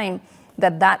first time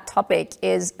that that topic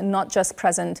is not just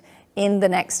present in the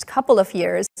next couple of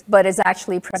years, but is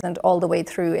actually present all the way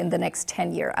through in the next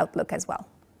 10-year outlook as well.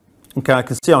 Okay, I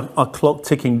can see our clock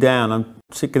ticking down. I'm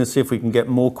going to see if we can get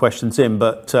more questions in.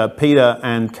 But Peter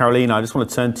and Carolina, I just want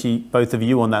to turn to both of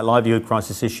you on that livelihood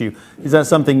crisis issue. Is that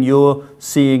something you're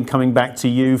seeing coming back to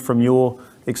you from your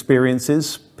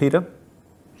experiences, Peter?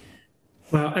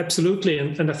 Well, absolutely.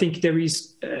 And I think there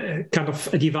is kind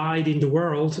of a divide in the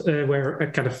world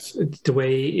where kind of the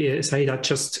way Saida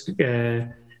just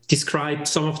described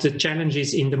some of the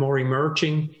challenges in the more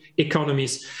emerging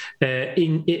economies,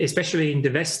 especially in the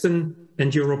Western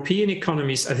and European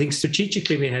economies. I think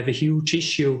strategically we have a huge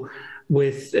issue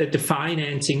with the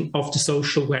financing of the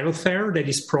social welfare that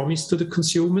is promised to the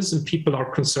consumers, and people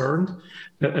are concerned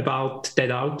about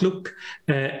that outlook,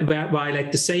 while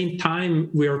at the same time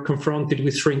we are confronted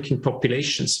with shrinking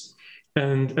populations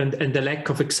and the lack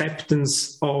of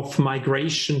acceptance of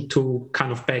migration to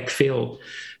kind of backfill.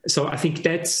 So I think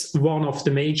that's one of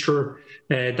the major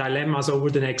dilemmas over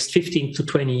the next 15 to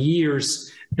 20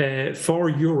 years for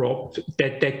Europe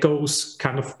that goes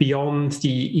kind of beyond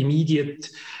the immediate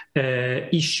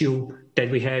issue that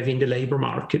we have in the labor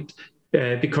market.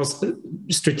 Because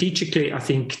strategically, I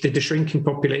think that the shrinking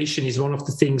population is one of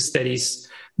the things that is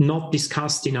not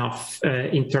discussed enough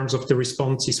in terms of the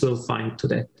responses we'll find to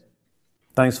that.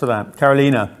 Thanks for that.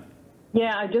 Carolina.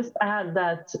 Yeah, I just add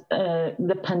that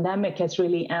the pandemic has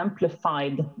really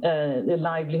amplified the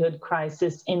livelihood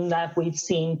crisis in that we've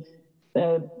seen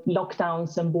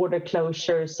lockdowns and border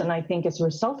closures. And I think as a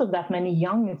result of that, many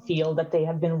young feel that they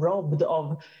have been robbed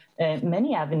of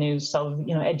many avenues of,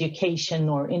 you know, education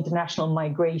or international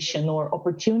migration or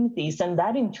opportunities, and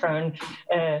that in turn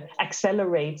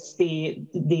accelerates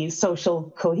the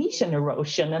social cohesion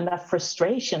erosion and that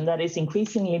frustration that is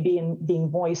increasingly being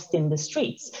voiced in the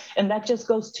streets. And that just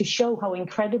goes to show how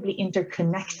incredibly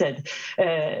interconnected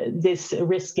this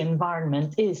risk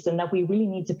environment is, and that we really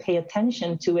need to pay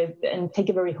attention to it and take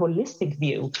a very holistic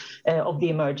view of the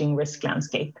emerging risk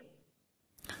landscape.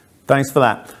 Thanks for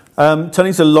that.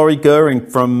 Turning to Laurie Goering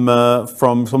from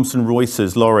Thomson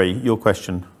Reuters. Laurie, your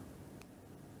question.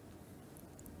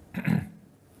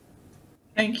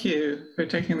 Thank you for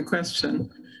taking the question.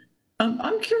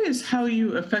 I'm curious how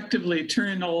you effectively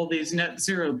turn all these net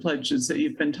zero pledges that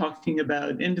you've been talking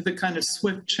about into the kind of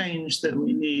swift change that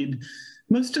we need.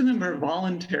 Most of them are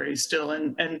voluntary still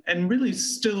and really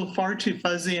still far too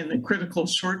fuzzy in the critical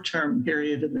short-term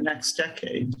period of the next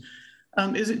decade.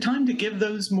 Is it time to give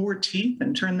those more teeth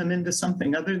and turn them into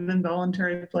something other than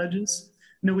voluntary pledges?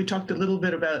 We talked a little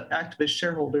bit about activist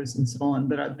shareholders and so on,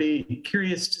 but I'd be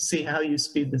curious to see how you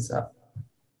speed this up.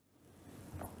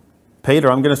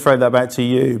 Peter, I'm going to throw that back to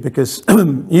you because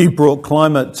you brought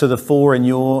climate to the fore in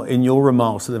your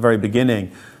remarks at the very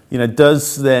beginning.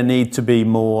 Does there need to be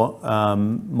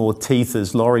more teeth,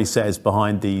 as Laurie says,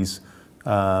 behind these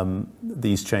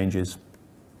changes?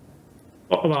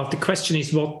 Well, the question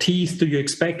is, what teeth do you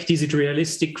expect? Is it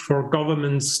realistic for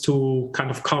governments to kind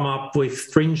of come up with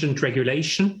stringent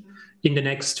regulation in the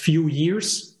next few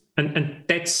years? And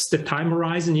that's the time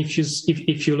horizon.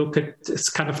 If you look at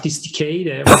kind of this decade,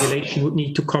 regulation would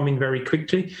need to come in very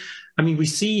quickly. I mean, we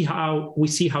see how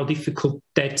difficult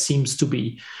that seems to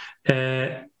be.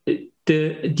 The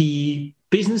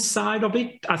business side of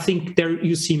it, I think there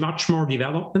you see much more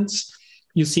developments.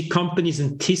 You see companies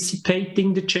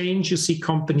anticipating the change. You see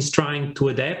companies trying to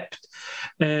adapt.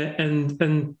 And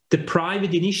the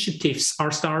private initiatives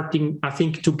are starting, I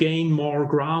think, to gain more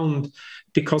ground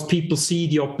because people see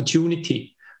the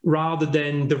opportunity rather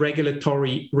than the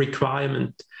regulatory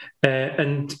requirement.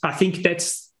 And I think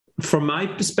that's, from my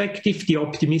perspective, the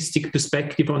optimistic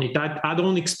perspective on it. I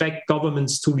don't expect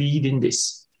governments to lead in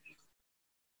this.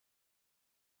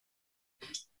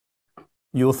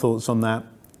 Your thoughts on that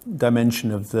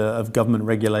dimension of government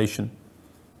regulation?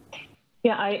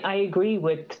 Yeah, I agree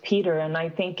with Peter, and I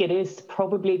think it is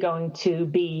probably going to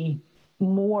be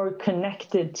more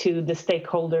connected to the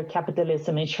stakeholder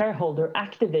capitalism and shareholder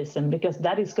activism, because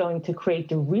that is going to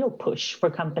create a real push for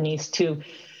companies to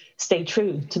stay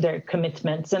true to their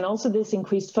commitments, and also this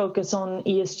increased focus on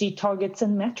ESG targets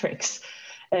and metrics.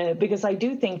 Because I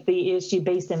do think the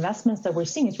ESG-based investments that we're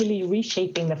seeing is really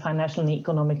reshaping the financial and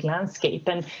economic landscape.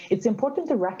 And it's important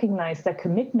to recognize that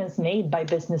commitments made by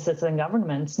businesses and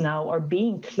governments now are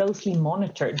being closely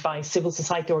monitored by civil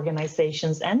society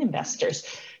organizations and investors,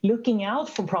 looking out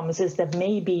for promises that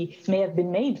may have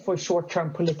been made for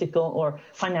short-term political or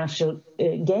financial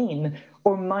gain,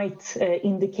 or might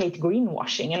indicate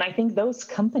greenwashing. And I think those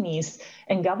companies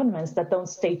and governments that don't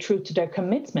stay true to their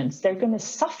commitments, they're going to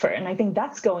suffer. And I think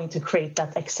that's going to create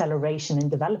that acceleration in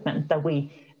development that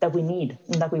we need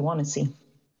and that we want to see.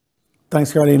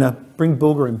 Thanks, Carolina. Bring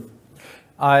Børge in.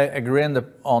 I agree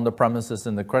on the premises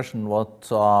in the question. What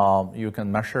you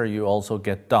can measure, you also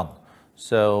get done.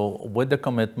 So with the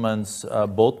commitments,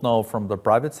 both now from the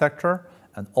private sector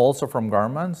and also from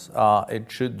governments,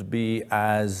 it should be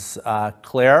as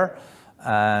clear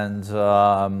and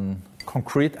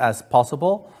concrete as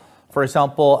possible. For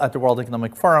example, at the World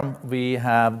Economic Forum, we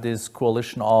have this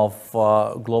coalition of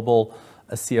global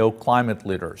CO climate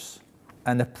leaders.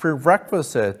 And the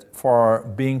prerequisite for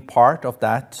being part of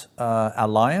that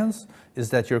alliance is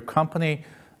that your company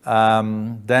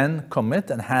then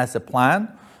commit and has a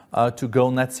plan to go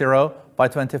net zero by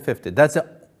 2050. That's a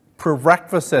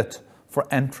prerequisite for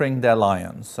entering the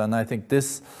alliance. And I think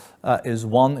this is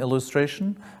one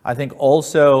illustration. I think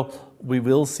also we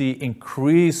will see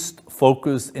increased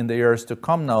focus in the years to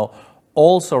come now,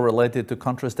 also related to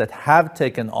countries that have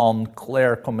taken on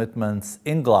clear commitments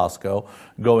in Glasgow,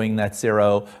 going net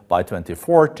zero by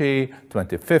 2040,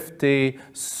 2050.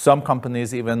 Some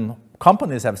companies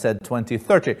have said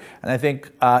 2030. And I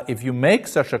think if you make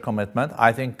such a commitment,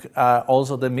 I think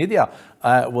also the media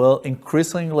will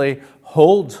increasingly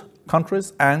hold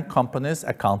countries and companies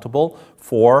accountable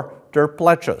for their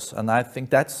pledges. And I think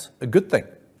that's a good thing.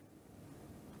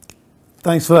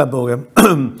 Thanks for that, Børge.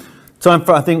 Time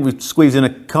for, I think we've squeezed in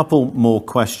a couple more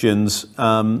questions.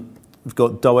 We've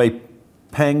got Dawei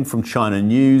Peng from China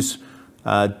News,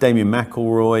 Damien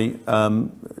McElroy.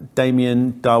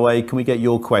 Damien, Dawei, can we get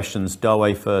your questions?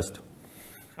 Dawei first.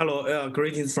 Hello,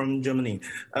 greetings from Germany.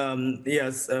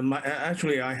 Yes,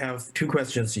 actually I have two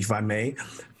questions, if I may.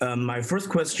 My first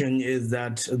question is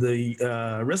that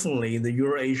recently the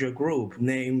Eurasia Group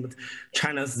named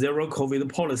China's zero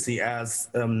COVID policy as,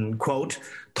 quote,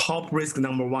 top risk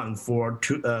 #1 for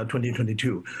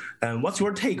 2022. And what's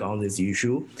your take on this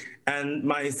issue? And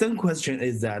my second question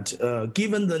is that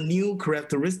given the new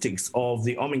characteristics of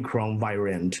the Omicron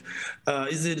variant,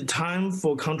 is it time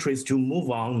for countries to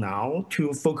move on now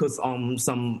to focus on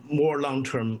some more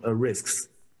long-term risks?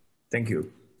 Thank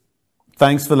you.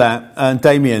 Thanks for that. And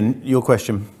Damien, your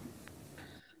question.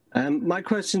 My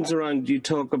question's around, you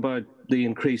talk about the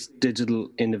increased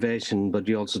digital innovation, but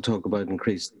you also talk about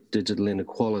increased digital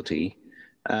inequality.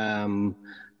 I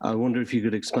wonder if you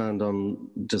could expand on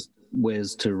just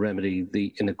ways to remedy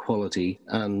the inequality.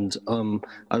 And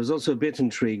I was also a bit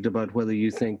intrigued about whether you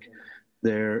think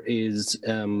there is,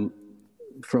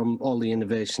 from all the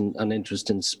innovation and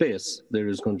interest in space, there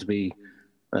is going to be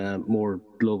more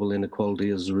global inequality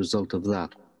as a result of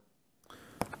that?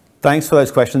 Thanks for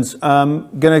those questions.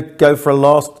 I'm going to go for a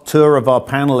last tour of our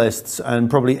panelists and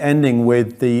probably ending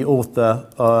with the author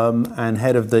and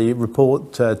head of the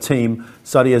report team,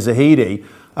 Saadia Zahidi.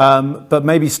 But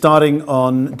maybe starting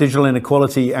on digital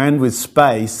inequality and with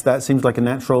space, that seems like a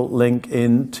natural link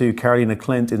into Carolina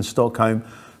Klint in Stockholm,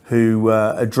 who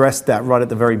addressed that right at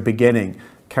the very beginning.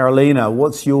 Carolina,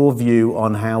 what's your view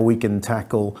on how we can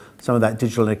tackle some of that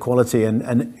digital inequality,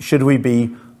 and should we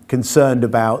be concerned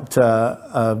about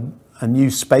a new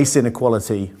space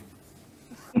inequality?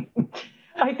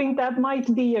 I think that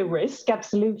might be a risk,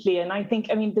 absolutely. And I think,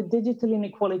 the digital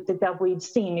inequality that we've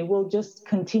seen, it will just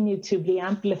continue to be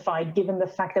amplified given the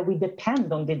fact that we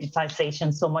depend on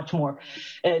digitization so much more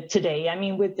today.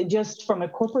 With just from a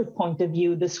corporate point of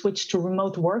view, the switch to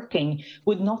remote working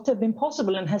would not have been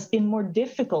possible and has been more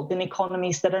difficult in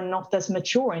economies that are not as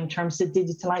mature in terms of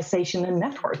digitalization and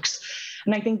networks.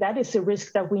 And I think that is a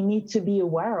risk that we need to be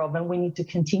aware of and we need to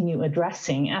continue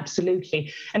addressing,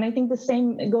 absolutely. And I think the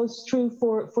same goes true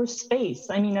for space.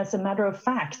 As a matter of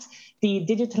fact, the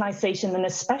digitalization and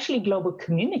especially global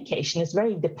communication is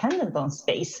very dependent on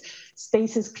space.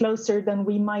 Space is closer than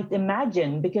we might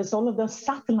imagine because all of those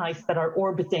satellites that are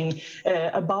orbiting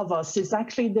above us is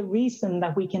actually the reason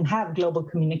that we can have global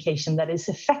communication that is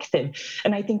effective.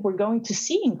 And I think we're going to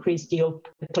see increased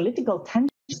geopolitical tension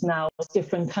now as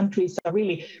different countries are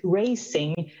really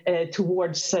racing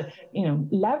towards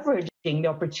leveraging the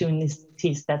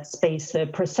opportunities that space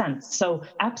presents. So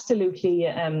absolutely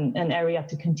an area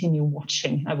to continue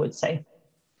watching, I would say.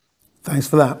 Thanks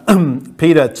for that.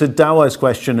 Peter, to Dawo's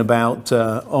question about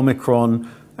Omicron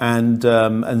and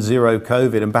zero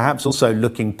COVID, and perhaps also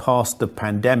looking past the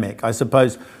pandemic, I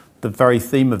suppose the very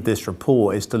theme of this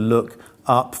report is to look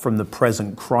up from the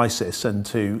present crisis and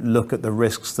to look at the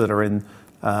risks that are in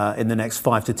the next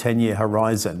 5 to 10 year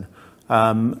horizon.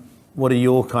 What are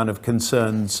your kind of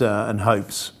concerns and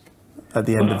hopes at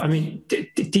the end of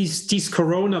these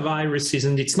coronaviruses,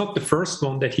 and it's not the first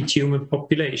one that hit human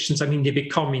populations. They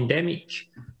become endemic.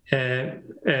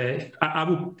 I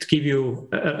would give you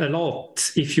a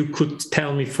lot if you could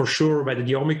tell me for sure whether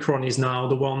the Omicron is now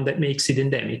the one that makes it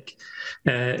endemic,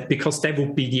 because that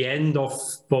would be the end of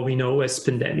what we know as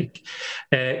pandemic.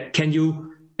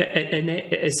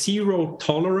 A zero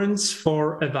tolerance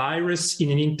for a virus in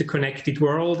an interconnected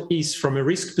world is, from a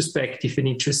risk perspective, an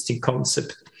interesting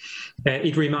concept.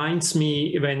 It reminds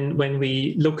me when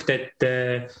we looked at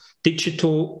the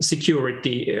digital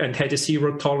security and had a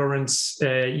zero tolerance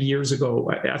years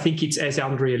ago. I think it's as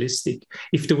unrealistic.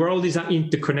 If the world is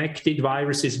interconnected,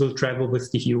 viruses will travel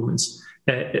with the humans.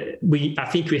 I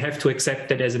think we have to accept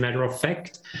that as a matter of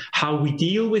fact. How we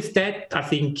deal with that, I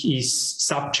think, is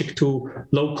subject to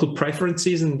local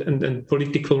preferences and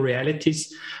political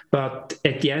realities. But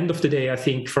at the end of the day, I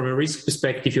think from a risk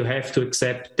perspective, you have to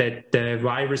accept that the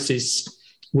viruses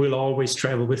will always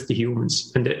travel with the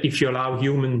humans. And if you allow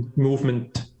human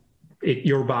movement,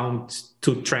 you're bound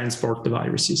to transport the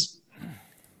viruses.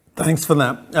 Thanks for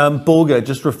that. Børge,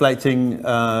 just reflecting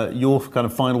your kind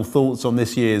of final thoughts on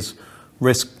this year's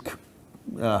risk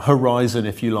horizon,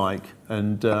 if you like,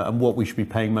 and what we should be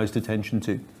paying most attention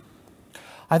to.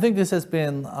 I think this has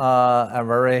been a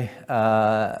very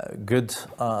good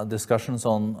discussions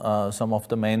on some of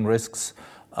the main risks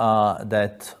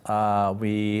that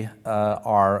we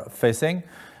are facing.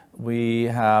 We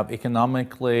have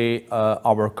economically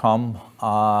overcome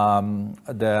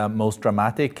the most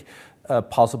dramatic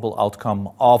possible outcome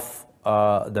of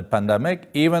the pandemic,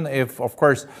 even if, of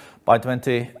course, by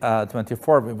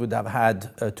 2024 we would have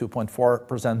had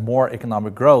 2.4% more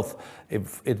economic growth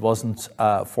if it wasn't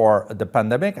for the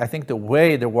pandemic. I think the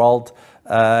way the world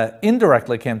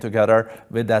indirectly came together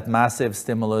with that massive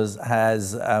stimulus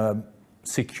has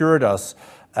secured us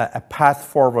a path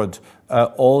forward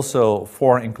also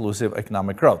for inclusive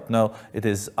economic growth. Now it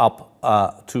is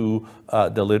up to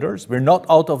the leaders. We're not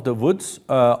out of the woods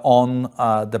on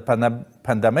the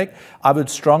pandemic. I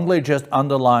would strongly just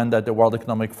underline that the World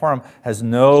Economic Forum has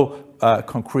no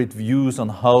concrete views on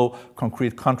how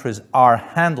concrete countries are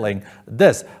handling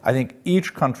this. I think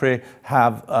each country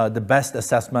have the best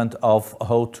assessment of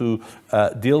how to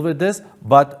deal with this,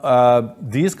 but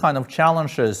these kind of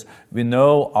challenges we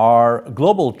know are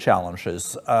global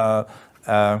challenges.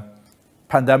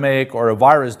 Pandemic or a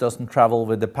virus doesn't travel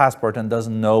with the passport and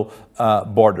doesn't know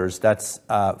borders, that's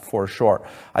for sure.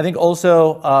 I think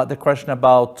also the question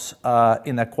about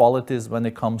inequalities when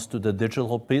it comes to the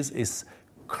digital piece is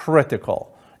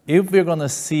critical. If we're going to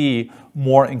see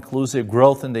more inclusive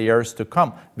growth in the years to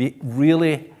come, we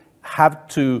really have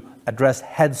to address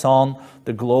heads-on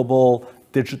the global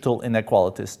digital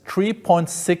inequalities.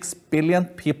 3.6 billion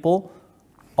people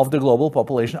of the global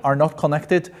population are not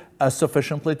connected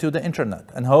sufficiently to the internet.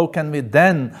 And how can we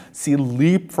then see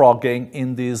leapfrogging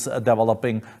in these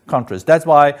developing countries? That's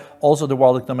why also the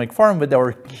World Economic Forum with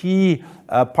our key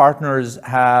partners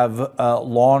have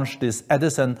launched this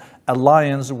Edison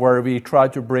Alliance, where we try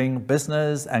to bring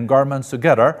business and governments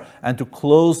together and to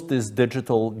close this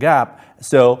digital gap.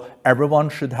 So everyone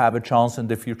should have a chance in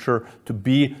the future to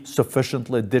be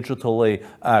sufficiently digitally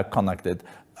connected.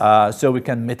 So we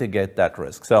can mitigate that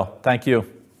risk. So thank you.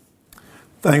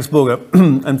 Thanks, Børge.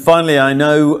 And finally, I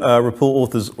know report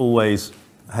authors always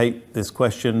hate this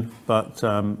question, but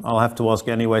I'll have to ask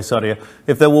anyway, Sadia.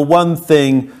 If there were one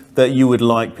thing that you would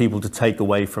like people to take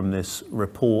away from this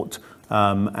report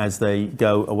as they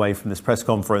go away from this press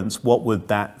conference, what would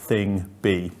that thing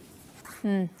be?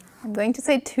 I'm going to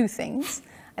say two things.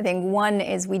 I think one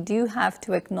is we do have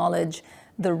to acknowledge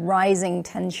the rising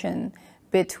tension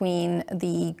between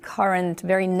the current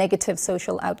very negative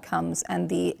social outcomes and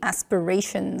the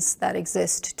aspirations that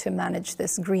exist to manage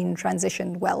this green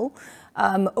transition well.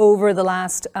 Over the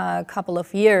last couple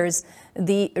of years,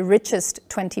 the richest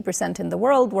 20% in the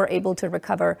world were able to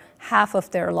recover half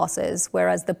of their losses,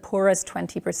 whereas the poorest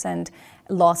 20%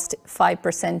 lost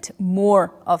 5%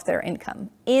 more of their income.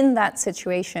 In that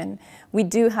situation, we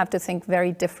do have to think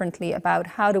very differently about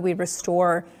how do we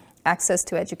restore access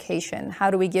to education?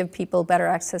 How do we give people better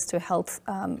access to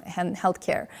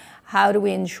healthcare? How do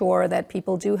we ensure that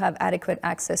people do have adequate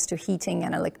access to heating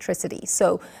and electricity?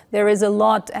 So there is a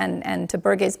lot, and to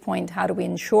Børge's point, how do we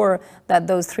ensure that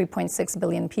those 3.6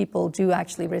 billion people do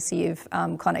actually receive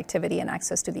connectivity and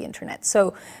access to the internet?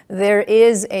 So there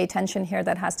is a tension here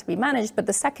that has to be managed. But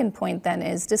the second point then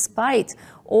is, despite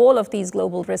all of these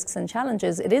global risks and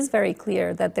challenges, it is very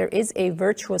clear that there is a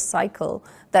virtuous cycle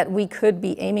that we could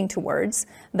be aiming towards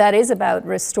that is about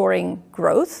restoring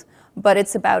growth, but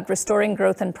it's about restoring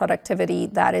growth and productivity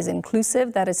that is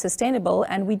inclusive, that is sustainable,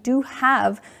 and we do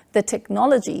have the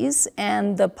technologies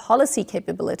and the policy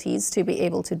capabilities to be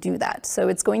able to do that. So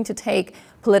it's going to take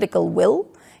political will,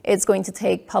 it's going to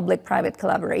take public-private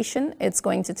collaboration, it's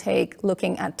going to take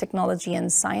looking at technology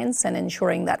and science and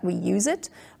ensuring that we use it,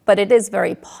 but it is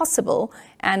very possible,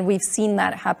 and we've seen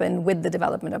that happen with the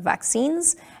development of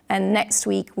vaccines. And next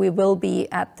week, we will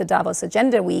be at the Davos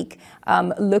Agenda Week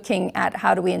looking at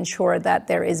how do we ensure that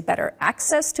there is better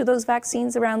access to those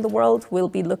vaccines around the world. We'll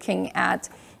be looking at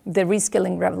the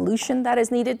reskilling revolution that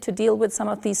is needed to deal with some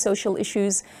of these social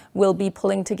issues. We'll be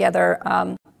pulling together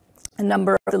a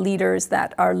number of the leaders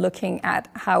that are looking at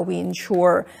how we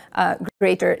ensure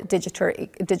greater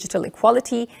digital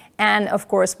equality. And of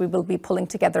course, we will be pulling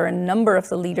together a number of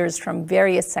the leaders from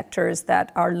various sectors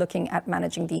that are looking at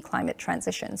managing the climate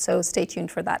transition. So stay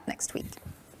tuned for that next week.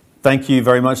 Thank you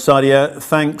very much, Sadia.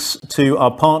 Thanks to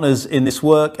our partners in this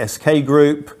work, SK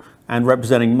Group, and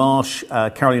representing Marsh,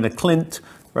 Carolina Klint,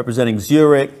 representing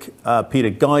Zurich, Peter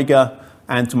Geiger,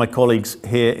 and to my colleagues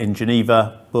here in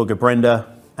Geneva, Børge Brende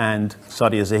and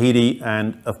Sadia Zahidi.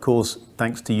 And of course,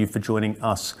 thanks to you for joining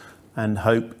us, and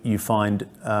hope you find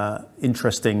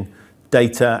interesting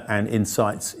data and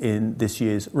insights in this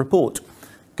year's report.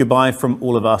 Goodbye from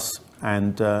all of us,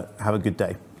 and have a good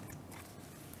day.